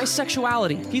uncomfortable with my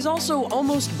sexuality. He's also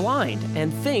almost blind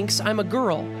and thinks I'm a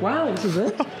girl. Wow, this is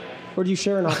it? Or do you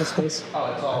share an office space?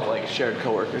 Oh, it's all like shared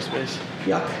coworker space.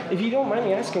 Yuck. If you don't mind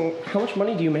me asking, how much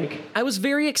money do you make? I was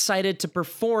very excited to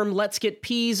perform Let's Get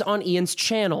Peas on Ian's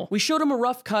channel. We showed him a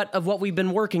rough cut of what we've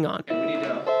been working on.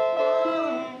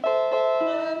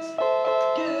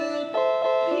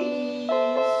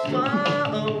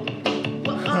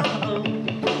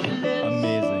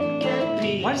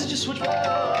 Amazing. Why does it just switch?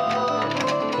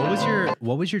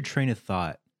 What was your train of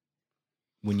thought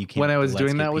when you came When up I with was Let's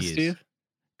doing Get that with Peas? Steve?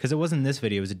 Because it wasn't this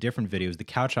video, it was a different video. It was the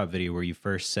Couch Hop video where you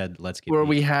first said, let's get Where peas.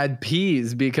 we had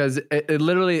peas because it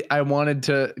literally, I wanted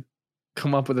to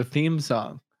come up with a theme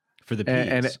song. for the peas.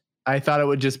 And I thought it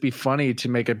would just be funny to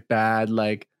make it bad,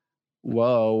 like,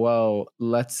 whoa,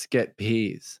 let's get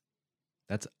peas.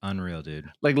 That's unreal, dude.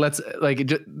 Like,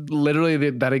 literally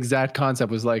that exact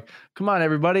concept was like, come on,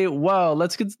 everybody. Whoa,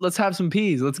 let's have some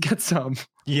peas. Let's get some.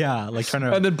 Yeah, like trying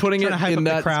to And then putting trying it to hype in up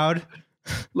that the crowd.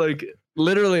 like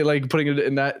literally like putting it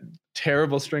in that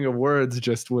terrible string of words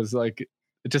just was like,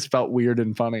 it just felt weird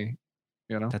and funny,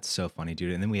 you know? That's so funny,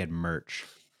 dude. And then we had merch.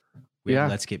 We Yeah.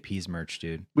 had Let's Get Peas merch,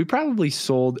 dude. We probably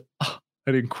sold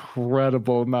an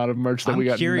incredible amount of merch that I'm we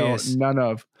got curious. none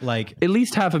of. Like At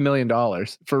least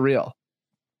 $500,000 for real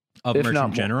of if merch not in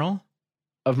more. general.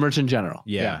 of merch in general.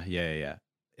 Yeah.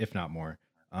 If not more.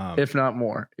 If not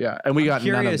more. Yeah. And we I'm got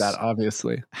none of curious- that,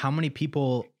 obviously. How many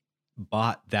people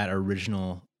bought that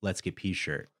original Let's Get Peas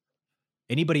shirt?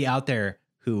 Anybody out there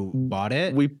who bought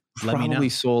it? We let me know. probably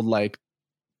sold like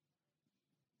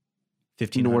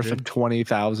 15 north of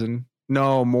 20,000.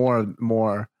 No,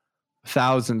 more.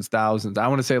 Thousands. I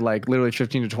want to say like literally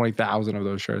 15 to 20,000 of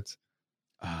those shirts.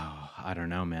 Oh, I don't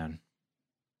know, man.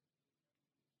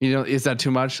 You know, is that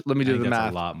too much? Let me I do think the that's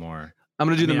math. a lot more. I'm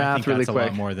going to do I mean, the I math think really that's a quick.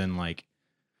 lot more than like.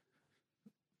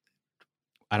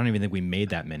 I don't even think we made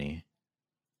that many.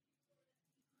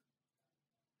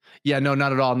 Yeah, no,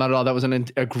 not at all. Not at all. That was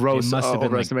a gross must have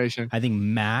been, like, overestimation. I think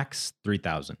max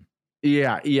 3,000.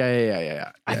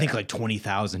 Yeah. I think like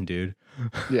 20,000, dude.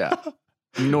 Yeah.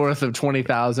 North of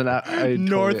 20,000.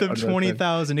 North of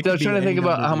 20,000. I was trying to think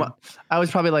about how much. I was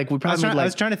probably like, I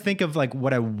was trying to think of like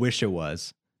what I wish it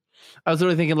was. I was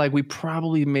really thinking like we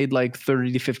probably made like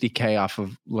 30 to 50K off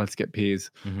of Let's Get Peas,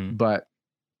 but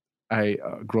I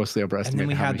grossly overestimated. And then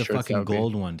we how had many the shirts that fucking would be.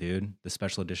 gold one, dude. The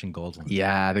special edition gold one.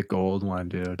 Yeah, the gold one,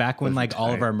 dude. Back when Those like were all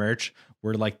tight. of our merch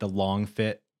were like the long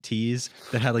fit tees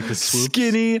that had like the swoops.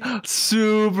 Skinny,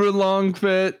 super long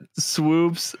fit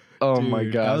swoops. Oh my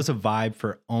Dude, god, that was a vibe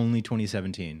for only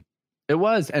 2017. it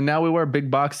was. And now we wear big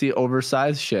boxy,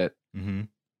 oversized shit, Mm-hmm.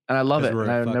 and I love it. We're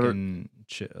And I've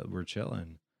never. we're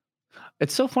chilling.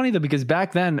 It's so funny though because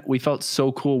back then we felt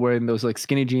so cool wearing those like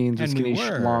skinny jeans and And we skinny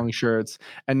were. long shirts,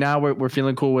 and now we're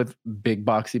feeling cool with big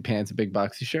boxy pants and big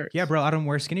boxy shirts. Yeah, bro. I don't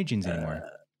wear skinny jeans anymore.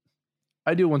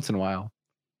 I do once in a while.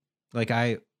 Like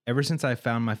ever since I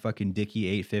found my fucking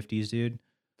Dickie 850s, dude.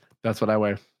 That's what I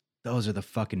wear. Those are the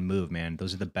fucking move, man.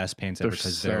 Those are the best pants They're ever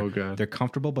because so good. they're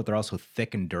comfortable, but they're also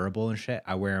thick and durable and shit.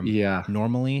 I wear them Yeah.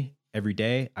 normally every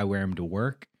day. I wear them to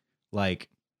work. Like,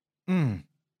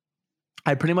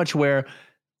 I pretty much wear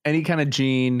any kind of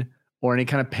jean or any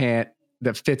kind of pant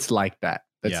that fits like that.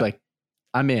 That's Yeah. like,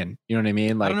 I'm in. You know what I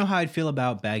mean? I Like, don't know how I'd feel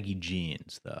about baggy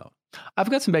jeans though. I've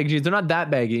got some baggy jeans. They're not that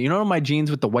baggy. You know my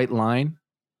jeans with the white line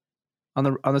on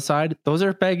the side? Those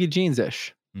are baggy jeans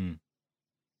ish. Mm.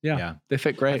 Yeah, Yeah. they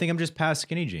fit great. I think I'm just past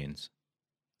skinny jeans.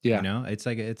 yeah, You know, it's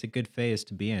like it's a good phase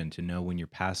to be in to know when you're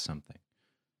past something.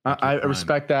 I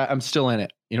respect that. I'm still in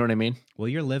it. You know what I mean? Well,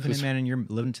 you're living it, Just- man, and you're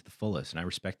living to the fullest, and I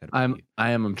respect that about you.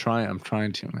 I'm trying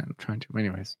to, man. I'm trying to.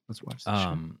 Anyways, let's watch this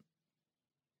shit.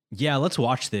 Yeah, let's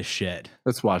watch this shit.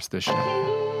 Let's watch this shit.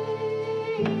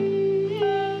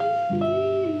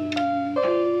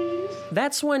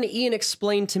 That's when Ian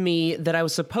explained to me that I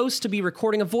was supposed to be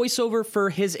recording a voiceover for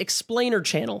his Explainer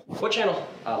channel. What channel?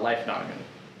 Life Noggin.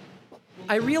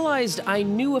 I realized I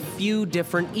knew a few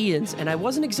different Ians, and I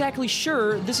wasn't exactly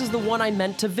sure this is the one I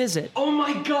meant to visit. Oh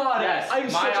my god! Yes, I'm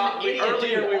such an idiot,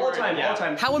 dude. All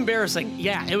time. How embarrassing.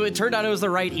 Yeah, it turned out it was the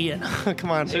right Ian. Come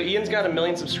on. So Ian's got a 1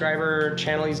 million subscriber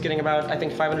channel. He's getting about, I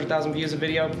think, 500,000 views a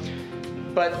video.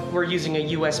 But we're using a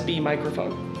USB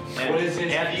microphone. What is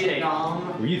this,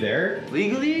 Vietnam? Were you there?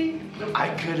 Legally? I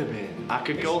could have been. I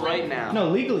could go right now. No,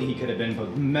 legally he could have been,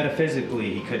 but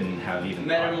metaphysically he couldn't have even.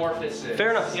 Metamorphosis. Fair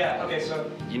enough. Yeah. Okay. So.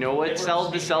 You know what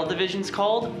the cell division's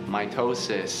called?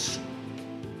 Mitosis.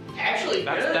 Actually,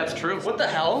 That's true. What the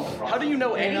hell? How do you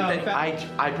know anything?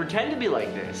 I pretend to be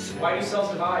like this. Why do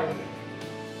cells divide?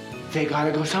 They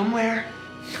gotta go somewhere.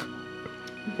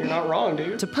 You're not wrong,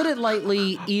 dude. To put it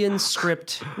lightly, Ian's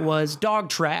script was dog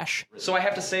trash. So I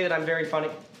have to say that I'm very funny.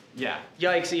 Yeah.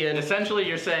 Yikes, Ian. Essentially,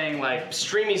 you're saying like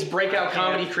Streamy's breakout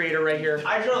comedy creator right here.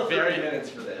 I drove 30 minutes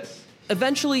for this.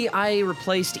 Eventually, I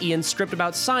replaced Ian's script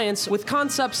about science with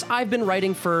concepts I've been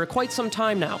writing for quite some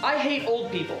time now. I hate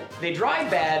old people. They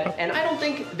drive bad, and I don't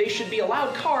think they should be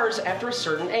allowed cars after a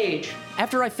certain age.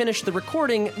 After I finished the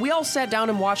recording, we all sat down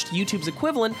and watched YouTube's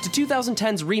equivalent to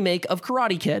 2010's remake of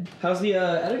Karate Kid. How's the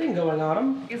editing going,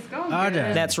 Autumn? It's going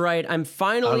That's right, I'm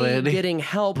finally Already? getting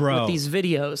help Bro. with these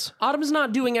videos. Autumn's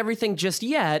not doing everything just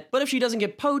yet, but if she doesn't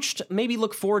get poached, maybe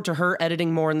look forward to her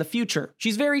editing more in the future.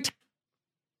 She's very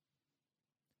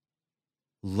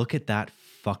Look at that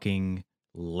fucking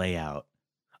layout.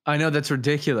 I know that's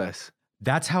ridiculous.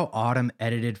 That's how Autumn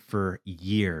edited for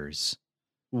years.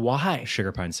 Why?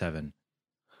 Sugar Pine 7.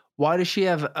 Why does she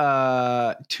have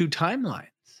 2 timelines?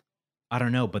 I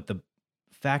don't know, but the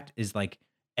fact is like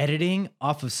editing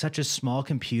off of such a small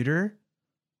computer,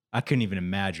 I couldn't even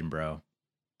imagine, bro.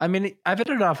 I mean, I've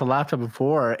edited off a laptop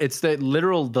before. It's the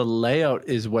layout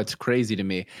is what's crazy to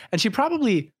me. And she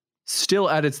probably still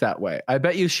edits that way. I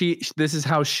bet you this is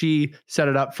how she set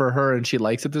it up for her and she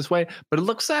likes it this way, but it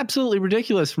looks absolutely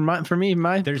ridiculous for me,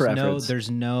 my preference.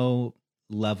 There's no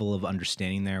level of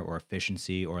understanding there or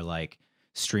efficiency or like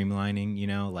streamlining, you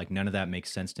know, like none of that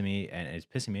makes sense to me and it's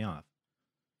pissing me off.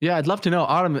 Yeah, I'd love to know,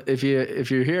 Autumn, if you're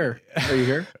here. Are you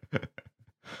here?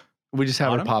 We just have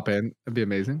Autumn? her pop in. It'd be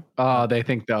amazing. Oh, they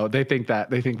think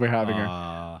we're having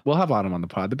her. We'll have Autumn on the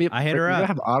pod. I hit her We up. gotta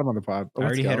have Autumn on the pod. I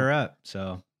already hit her up,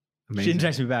 so she Amazing. didn't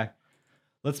text me back.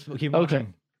 Let's keep watching. Okay.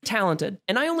 talented,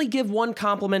 and I only give one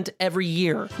compliment every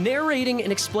year. Narrating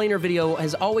an explainer video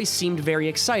has always seemed very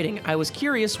exciting. I was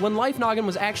curious when Life Noggin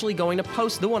was actually going to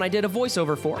post the one I did a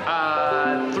voiceover for.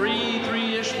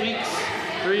 3-ish weeks.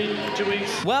 2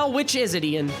 weeks. Well, which is it,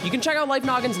 Ian? You can check out Life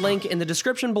Noggin's link in the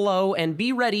description below and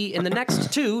be ready in the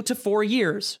next 2 to 4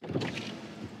 years.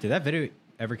 Did that video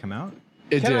ever come out?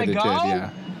 It did, yeah.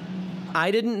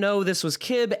 I didn't know this was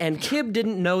Kib, and Kib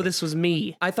didn't know this was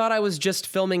me. I thought I was just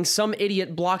filming some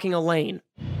idiot blocking a lane.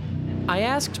 I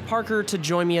asked Parker to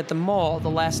join me at the mall. The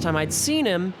last time I'd seen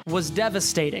him was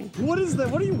devastating. What is that?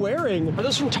 What are you wearing? Are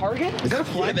those from Target? Is that a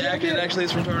flight jacket? It actually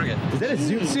is from Target. Is that a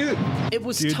zoot suit? It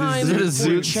was Dude, time is it a for a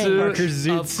zoot change suit? Parker's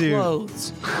zoot of suit.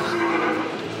 clothes.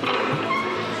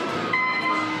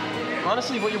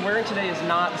 Honestly, what you're wearing today is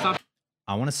not...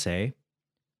 I want to say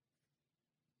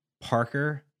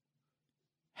Parker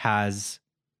has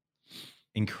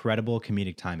incredible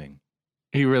comedic timing.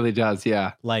 He really does,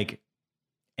 yeah. Like,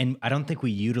 and I don't think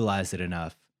we utilized it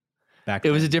enough back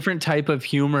It was a then. different type of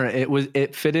humor.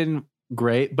 It fit in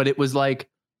great, but it was like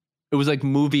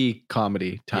movie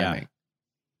comedy timing.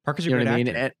 Parker's a You know great what I mean?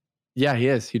 actor. And, yeah, he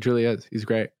is. He truly is. He's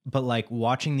great. But like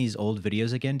watching these old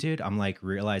videos again, dude, I'm like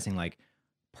realizing like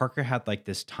Parker had like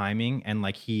this timing and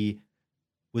like he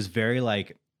was very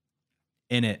like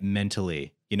in it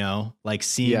mentally, you know, like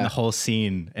seeing Yeah. the whole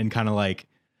scene and kind of like,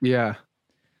 Yeah.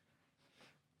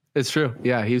 It's true.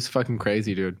 Yeah, he's fucking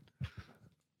crazy, dude.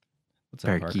 what's up,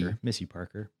 Very Parker? key. Miss you,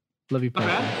 Parker. Love you,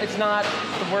 Parker. It's not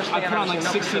the worst thing I put on I've like ever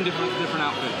seen. 16 different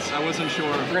outfits. I wasn't sure.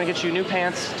 We're gonna get you new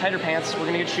pants, tighter pants. We're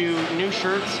gonna get you new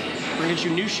shirts. We're gonna get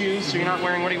you new shoes, so you're not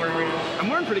wearing, what are you wearing right now? I'm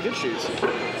wearing pretty good shoes.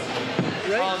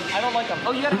 I don't like them.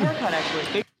 Oh, you got a haircut,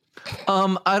 actually.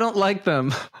 I don't like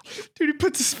them. Dude, he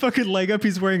puts his fucking leg up.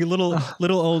 He's wearing a little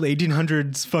old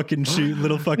 1800s fucking shoe,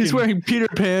 little fucking. He's wearing Peter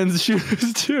Pan's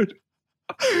shoes, dude.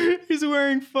 He's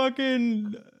wearing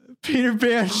fucking Peter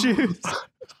Pan shoes.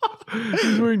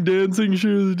 He's wearing dancing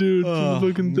shoes, dude. Oh, From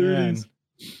the fucking man. 30s.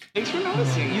 Thanks for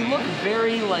noticing. You look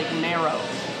very, like, narrow.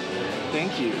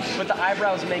 Thank you. But the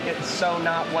eyebrows make it so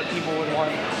not what people would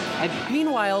want.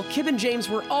 Meanwhile, Kib and James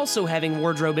were also having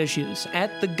wardrobe issues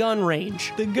at the gun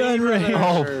range. The gun range.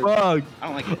 Oh, fuck. I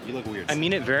don't like it. You look weird. I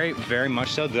mean it very, very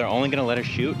much so. They're only gonna let us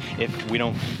shoot if we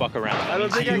don't fuck around. I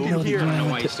don't think I can hear. I don't know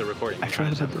why you're still recording. I'm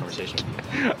trying to have a conversation.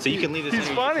 So you can leave this He's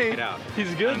in. funny. Check it out.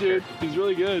 He's good, dude. He's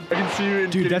really good. I can see you.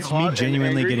 Dude, that's me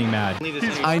genuinely getting mad. Leave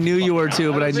this in. I knew you were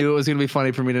too, but I knew it was gonna be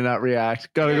funny for me to not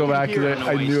react. Gotta go back to I it. don't know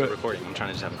I why you're knew still it. recording. I'm trying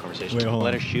to just have a conversation. Wait, hold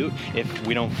Let on. us shoot if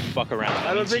we don't fuck around.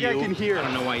 I don't think I can hear. I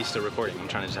don't know why you're still recording. I'm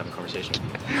trying to just have a conversation.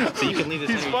 So you can leave this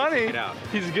He's in. funny. Check it out.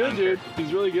 He's good, dude.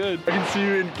 He's really good. I can see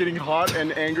you getting hot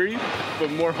and angry, but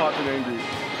more hot than angry.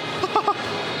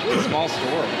 It's a small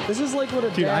store. This is like what a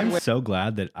Dude, dad I'm wears. so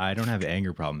glad that I don't have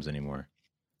anger problems anymore.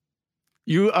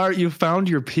 You found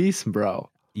your peace, bro.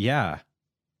 Yeah.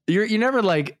 You never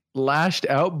like lashed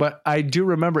out, but I do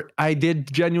remember I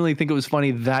did genuinely think it was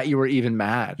funny that you were even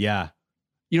mad. Yeah.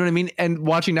 You know what I mean? And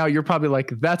watching now, you're probably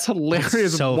like, that's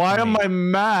hilarious. so Why funny. am I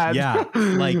mad? Yeah,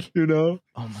 like- you know?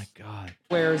 Oh my God.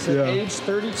 Wears at Yeah. age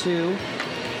 32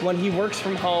 when he works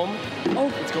from home.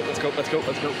 Oh, let's go, let's go, let's go,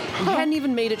 let's go. We hadn't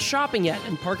even made it shopping yet,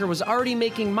 and Parker was already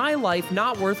making my life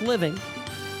not worth living.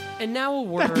 And now a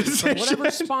word from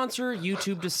whatever sponsor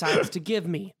YouTube decides to give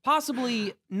me.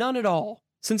 Possibly none at all.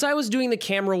 Since I was doing the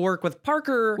camera work with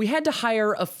Parker, we had to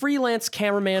hire a freelance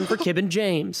cameraman for Kib and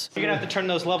James. You're gonna have to turn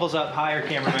those levels up higher,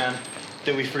 cameraman.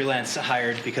 That we freelance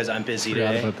hired because I'm busy Forgot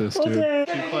today. about this, dude.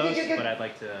 Too close, but I'd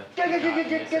like to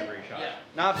miss every shot.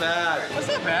 Not bad. That's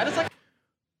not bad. It's like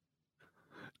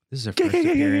This is our first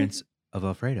appearance of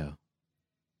Alfredo.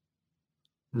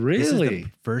 This is Really?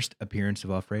 the first appearance of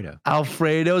Alfredo.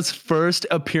 Alfredo's first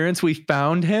appearance. We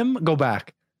found him. Go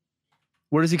back.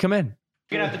 Where does he come in?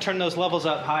 You're gonna have to turn those levels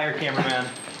up higher, cameraman.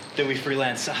 That we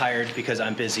freelance hired because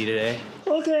I'm busy today.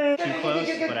 Okay. Too close,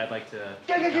 but I'd like to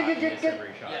miss every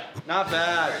shot. not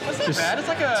bad. That's not bad. It's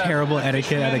like a Terrible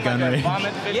etiquette at a gun range.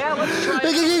 Yeah, let's try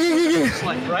it.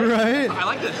 Like, right? Right? I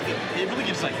like this. It really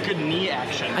gives like good knee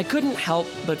action. I couldn't help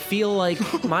but feel like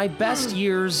my best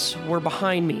years were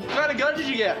behind me. What kind of gun did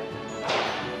you get?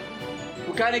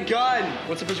 What kind of gun?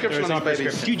 What's the prescription on these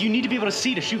babies? Dude, you need to be able to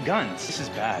see to shoot guns. This is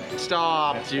bad.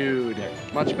 Stop, dude.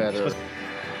 Much better.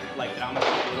 Like, I'm a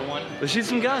little one. Let's shoot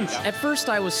some guns. At first,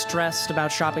 I was stressed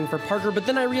about shopping for Parker, but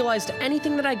then I realized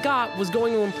anything that I got was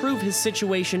going to improve his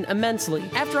situation immensely.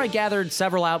 After I gathered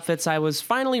several outfits, I was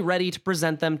finally ready to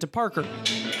present them to Parker.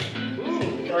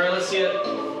 All right, let's see it.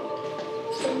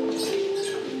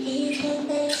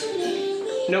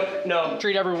 Nope, no.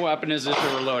 Treat every weapon as if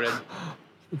it were loaded.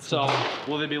 So,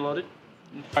 will they be loaded?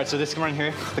 All right, so this one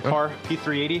here, the Car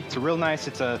P380. It's a real nice.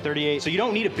 It's a 38. So you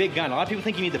don't need a big gun. A lot of people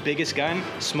think you need the biggest gun.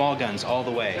 Small guns all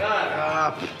the way.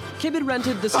 Kib had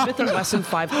rented the Smith & Wesson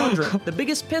 500, the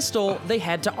biggest pistol they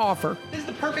had to offer. This is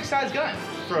the perfect size gun.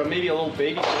 For maybe a little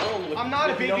baby. I'm not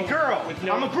a baby girl.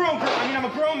 I'm a grown girl. I'm a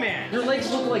grown man. Your legs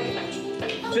look like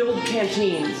filled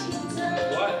canteens.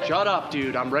 Shut up,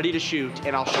 dude. I'm ready to shoot,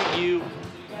 and I'll shoot you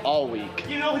all week.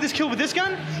 You know who this killed with this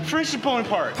gun? Francis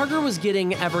Bonaparte. Parker was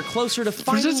getting ever closer to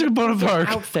finding Francisco the Bonaparte.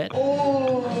 outfit.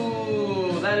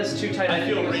 Oh, that is too tight. I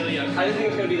feel really I didn't think it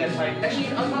was gonna be that tight. Actually,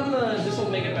 unbutton the. This will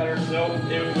make it better. No,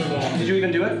 it won't. Did you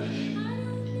even do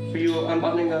it? Were you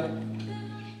unbuttoning the?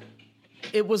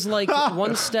 It was like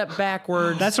one step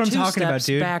backwards. That's what I'm two talking about, steps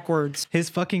dude. Backwards. His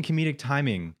fucking comedic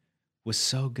timing was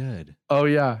so good. Oh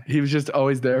yeah, he was just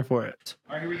always there for it.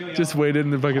 All right, here we go, y'all. Just waited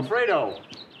in the fucking. Alfredo.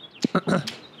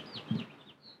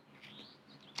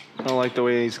 I don't like the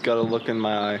way he's got a look in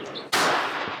my eye.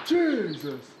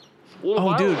 Jesus.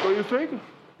 Oh, dude. What do you think?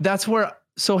 That's where.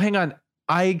 So hang on.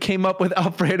 I came up with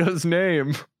Alfredo's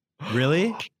name.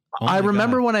 Really? Oh I my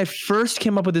remember God. when I first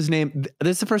came up with his name.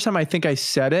 This is the first time I think I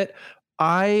said it.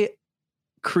 I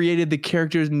created the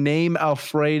character's name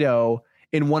Alfredo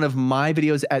in one of my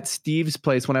videos at Steve's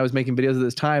place when I was making videos at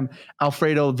this time.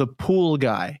 Alfredo, the pool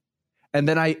guy. And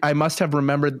then I must have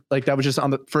remembered, like, that was just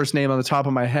on the first name on the top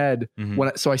of my head.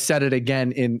 Mhm. So I said it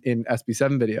again in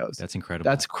SB7 videos. That's incredible.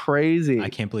 That's crazy. I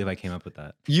can't believe I came up with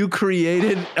that. You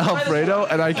created Alfredo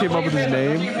and I came up with his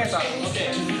name.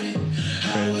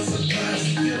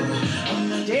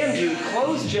 Damn, dude,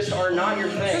 clothes just are not your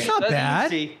thing. That's not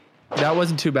bad. Easy. That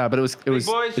wasn't too bad, but it was.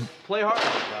 Boys, play hard.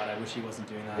 God, I wish he wasn't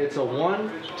doing that. It's a 1,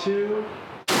 2.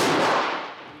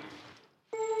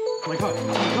 Oh my god.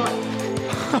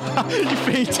 You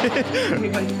fainted.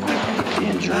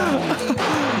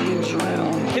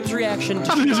 Kip's reaction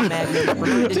to Sean Magnum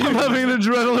reminded I'm him having an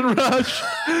adrenaline rush.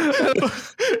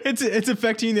 It's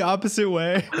affecting the opposite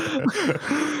way.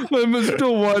 I'm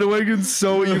still wide awake and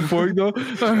so euphoric though.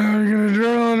 I'm having an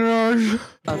adrenaline rush.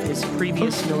 of his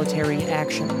previous military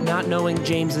action. Not knowing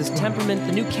James's temperament,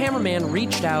 the new cameraman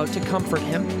reached out to comfort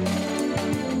him.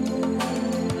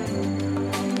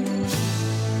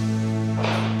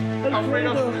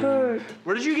 Alfredo,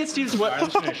 where did you get Steve's I'm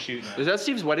just gonna shoot. Is that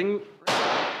Steve's wedding?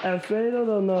 Alfredo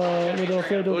don't know.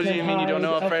 Alfredo What do you mean you don't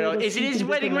know Alfredo? Is it his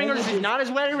wedding ring or is it not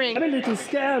his wedding ring? I'm a little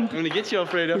scamp. I'm gonna get you,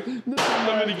 Alfredo. I'm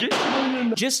gonna get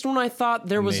you. Just when I thought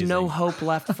there was no hope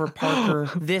left for Parker,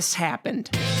 this happened.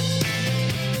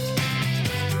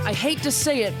 I hate to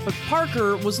say it, but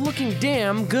Parker was looking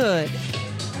damn good.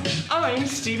 I'm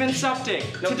Steven Suptic.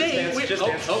 Today,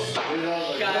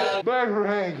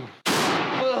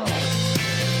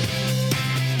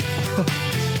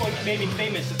 What made me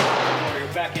famous as a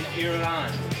warrior back in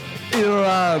Iran?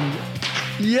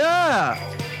 Yeah.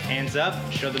 Hands up,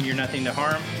 show them you're nothing to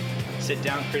harm. Sit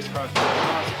down, crisscross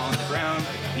on the ground,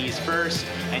 knees first,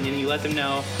 and then you let them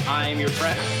know I am your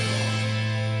friend.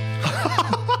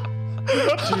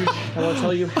 Dude, I want to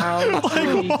tell you how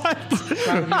truly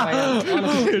proud of you I am.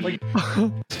 Honestly, like,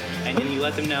 And then you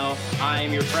let them know I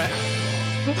am your friend.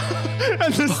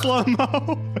 And the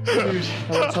slow-mo. dude,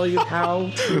 I want to tell you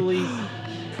how truly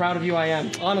proud of you I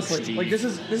am. Honestly, like this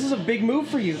is a big move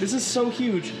for you. This is so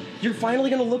huge. You're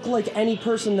finally gonna look like any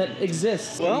person that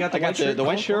exists. Well, You got I got the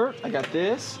white Oh, shirt. I got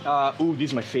this. Ooh,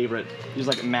 these are my favorite. These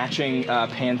like matching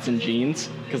pants and jeans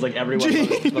because like everyone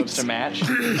loves to match.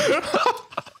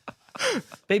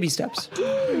 Baby steps.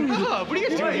 Oh, what are you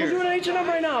guys doing We're here? doing an H&M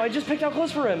right now. I just picked out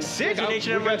clothes for him. Sick. You guys doing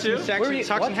H&M run too? Socks, Where are you-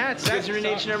 socks what? and hats. You guys doing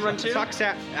an H&M run too? Socks,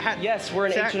 hat. Yes, we're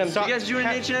an Sack, H&M. sock, You guys doing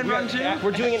an hat. H&M run too?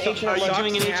 We're doing an H&M. Are you run.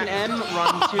 doing an H&M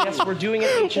run too? Yes, we're doing an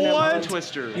H&M. run.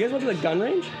 Twister. You guys went to the gun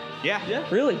range? Yeah.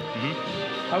 Really?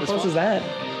 How close is that?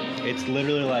 It's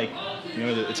literally like, you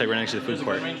know, it's like right next to the food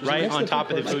court. Right Next to on the top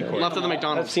of food the court, food okay. court. Left of the That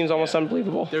McDonald's. seems almost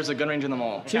unbelievable. There's a gun range in the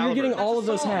mall. So you're getting all of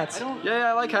those hats. Yeah,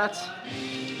 I like hats.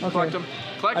 Collect them.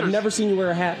 Collectors. I've never seen you wear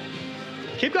a hat.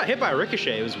 Kid got hit by a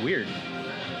ricochet. It was weird.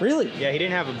 Really? Yeah, he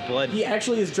didn't have a blood. He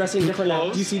actually is dressing different now.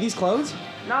 Do you see these clothes?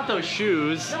 Not those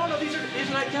shoes. No, these are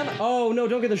Nike. Oh no,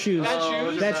 don't get the shoes.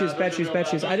 Bad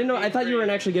shoes. I didn't know. I thought you were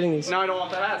actually getting these. No, I don't want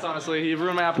the hats, honestly. You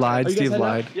ruined my appetite. Lied. Are you guys Steve heading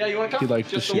lied. Yeah, you want to come? He liked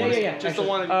the Just shoes. one. Yeah. Just the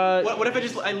one. What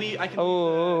if I leave? I can.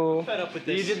 Oh. Fed up with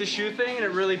You this. did the shoe thing, and it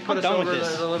really put us done with over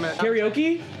this. the limit.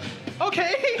 Karaoke?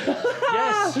 Okay.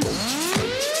 Yes.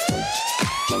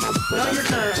 Now your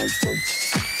turn.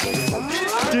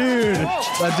 Dude,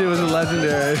 that dude was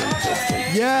legendary.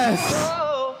 Yes.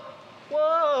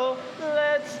 Whoa,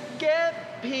 let's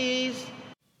get peace.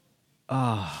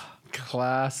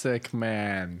 Classic,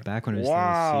 man. Back when it was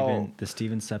Wow. the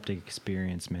Steven Septic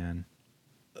experience, man.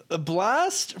 A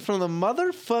blast from the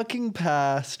motherfucking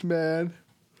past, man.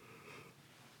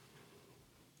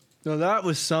 No, that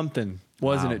was something,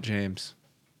 wasn't Wow. it, James?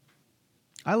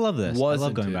 I love this. I Wasn't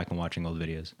love going it? back and watching old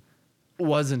videos.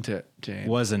 Wasn't it, James?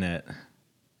 Wasn't it?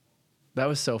 That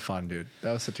was so fun, dude.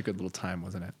 That was such a good little time,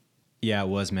 wasn't it? Yeah, it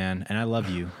was, man. And I love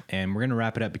you. And we're gonna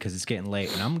wrap it up because it's getting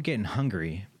late, and I'm getting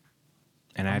hungry.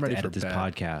 And I I'm have to ready for edit this bed.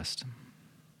 podcast.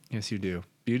 Yes, you do.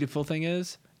 beautiful thing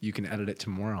is you can edit it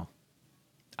tomorrow.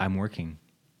 I'm working.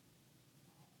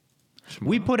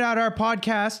 We put out our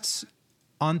podcasts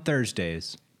on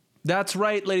Thursdays. That's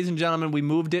right, ladies and gentlemen. We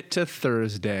moved it to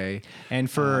Thursday.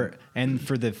 And for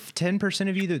the 10%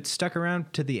 of you that stuck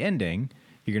around to the ending,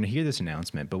 you're going to hear this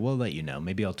announcement, but we'll let you know.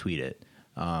 Maybe I'll tweet it.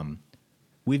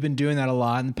 We've been doing that a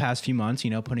lot in the past few months,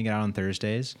 putting it out on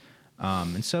Thursdays.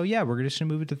 And so, yeah, we're just going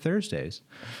to move it to Thursdays.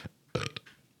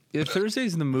 Yeah,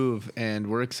 Thursday's the move, and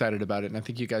we're excited about it, and I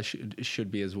think you guys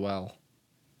should be as well.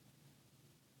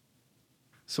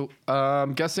 So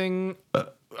I'm guessing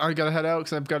I got to head out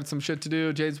because I've got some shit to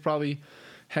do. Jade's probably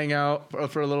hang out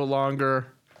for a little longer,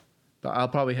 but I'll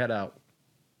probably head out.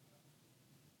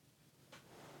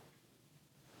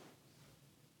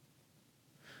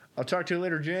 I'll talk to you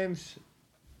later, James.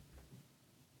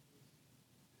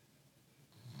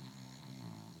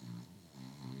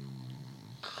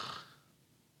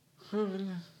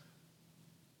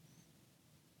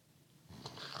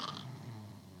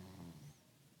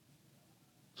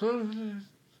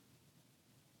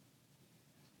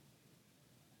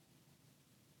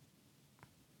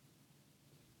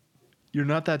 You're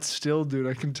not that still, dude.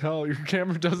 I can tell. Your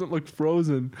camera doesn't look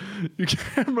frozen. You're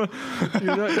not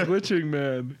glitching,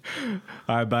 man.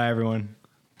 All right, bye, everyone.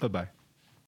 Bye-bye.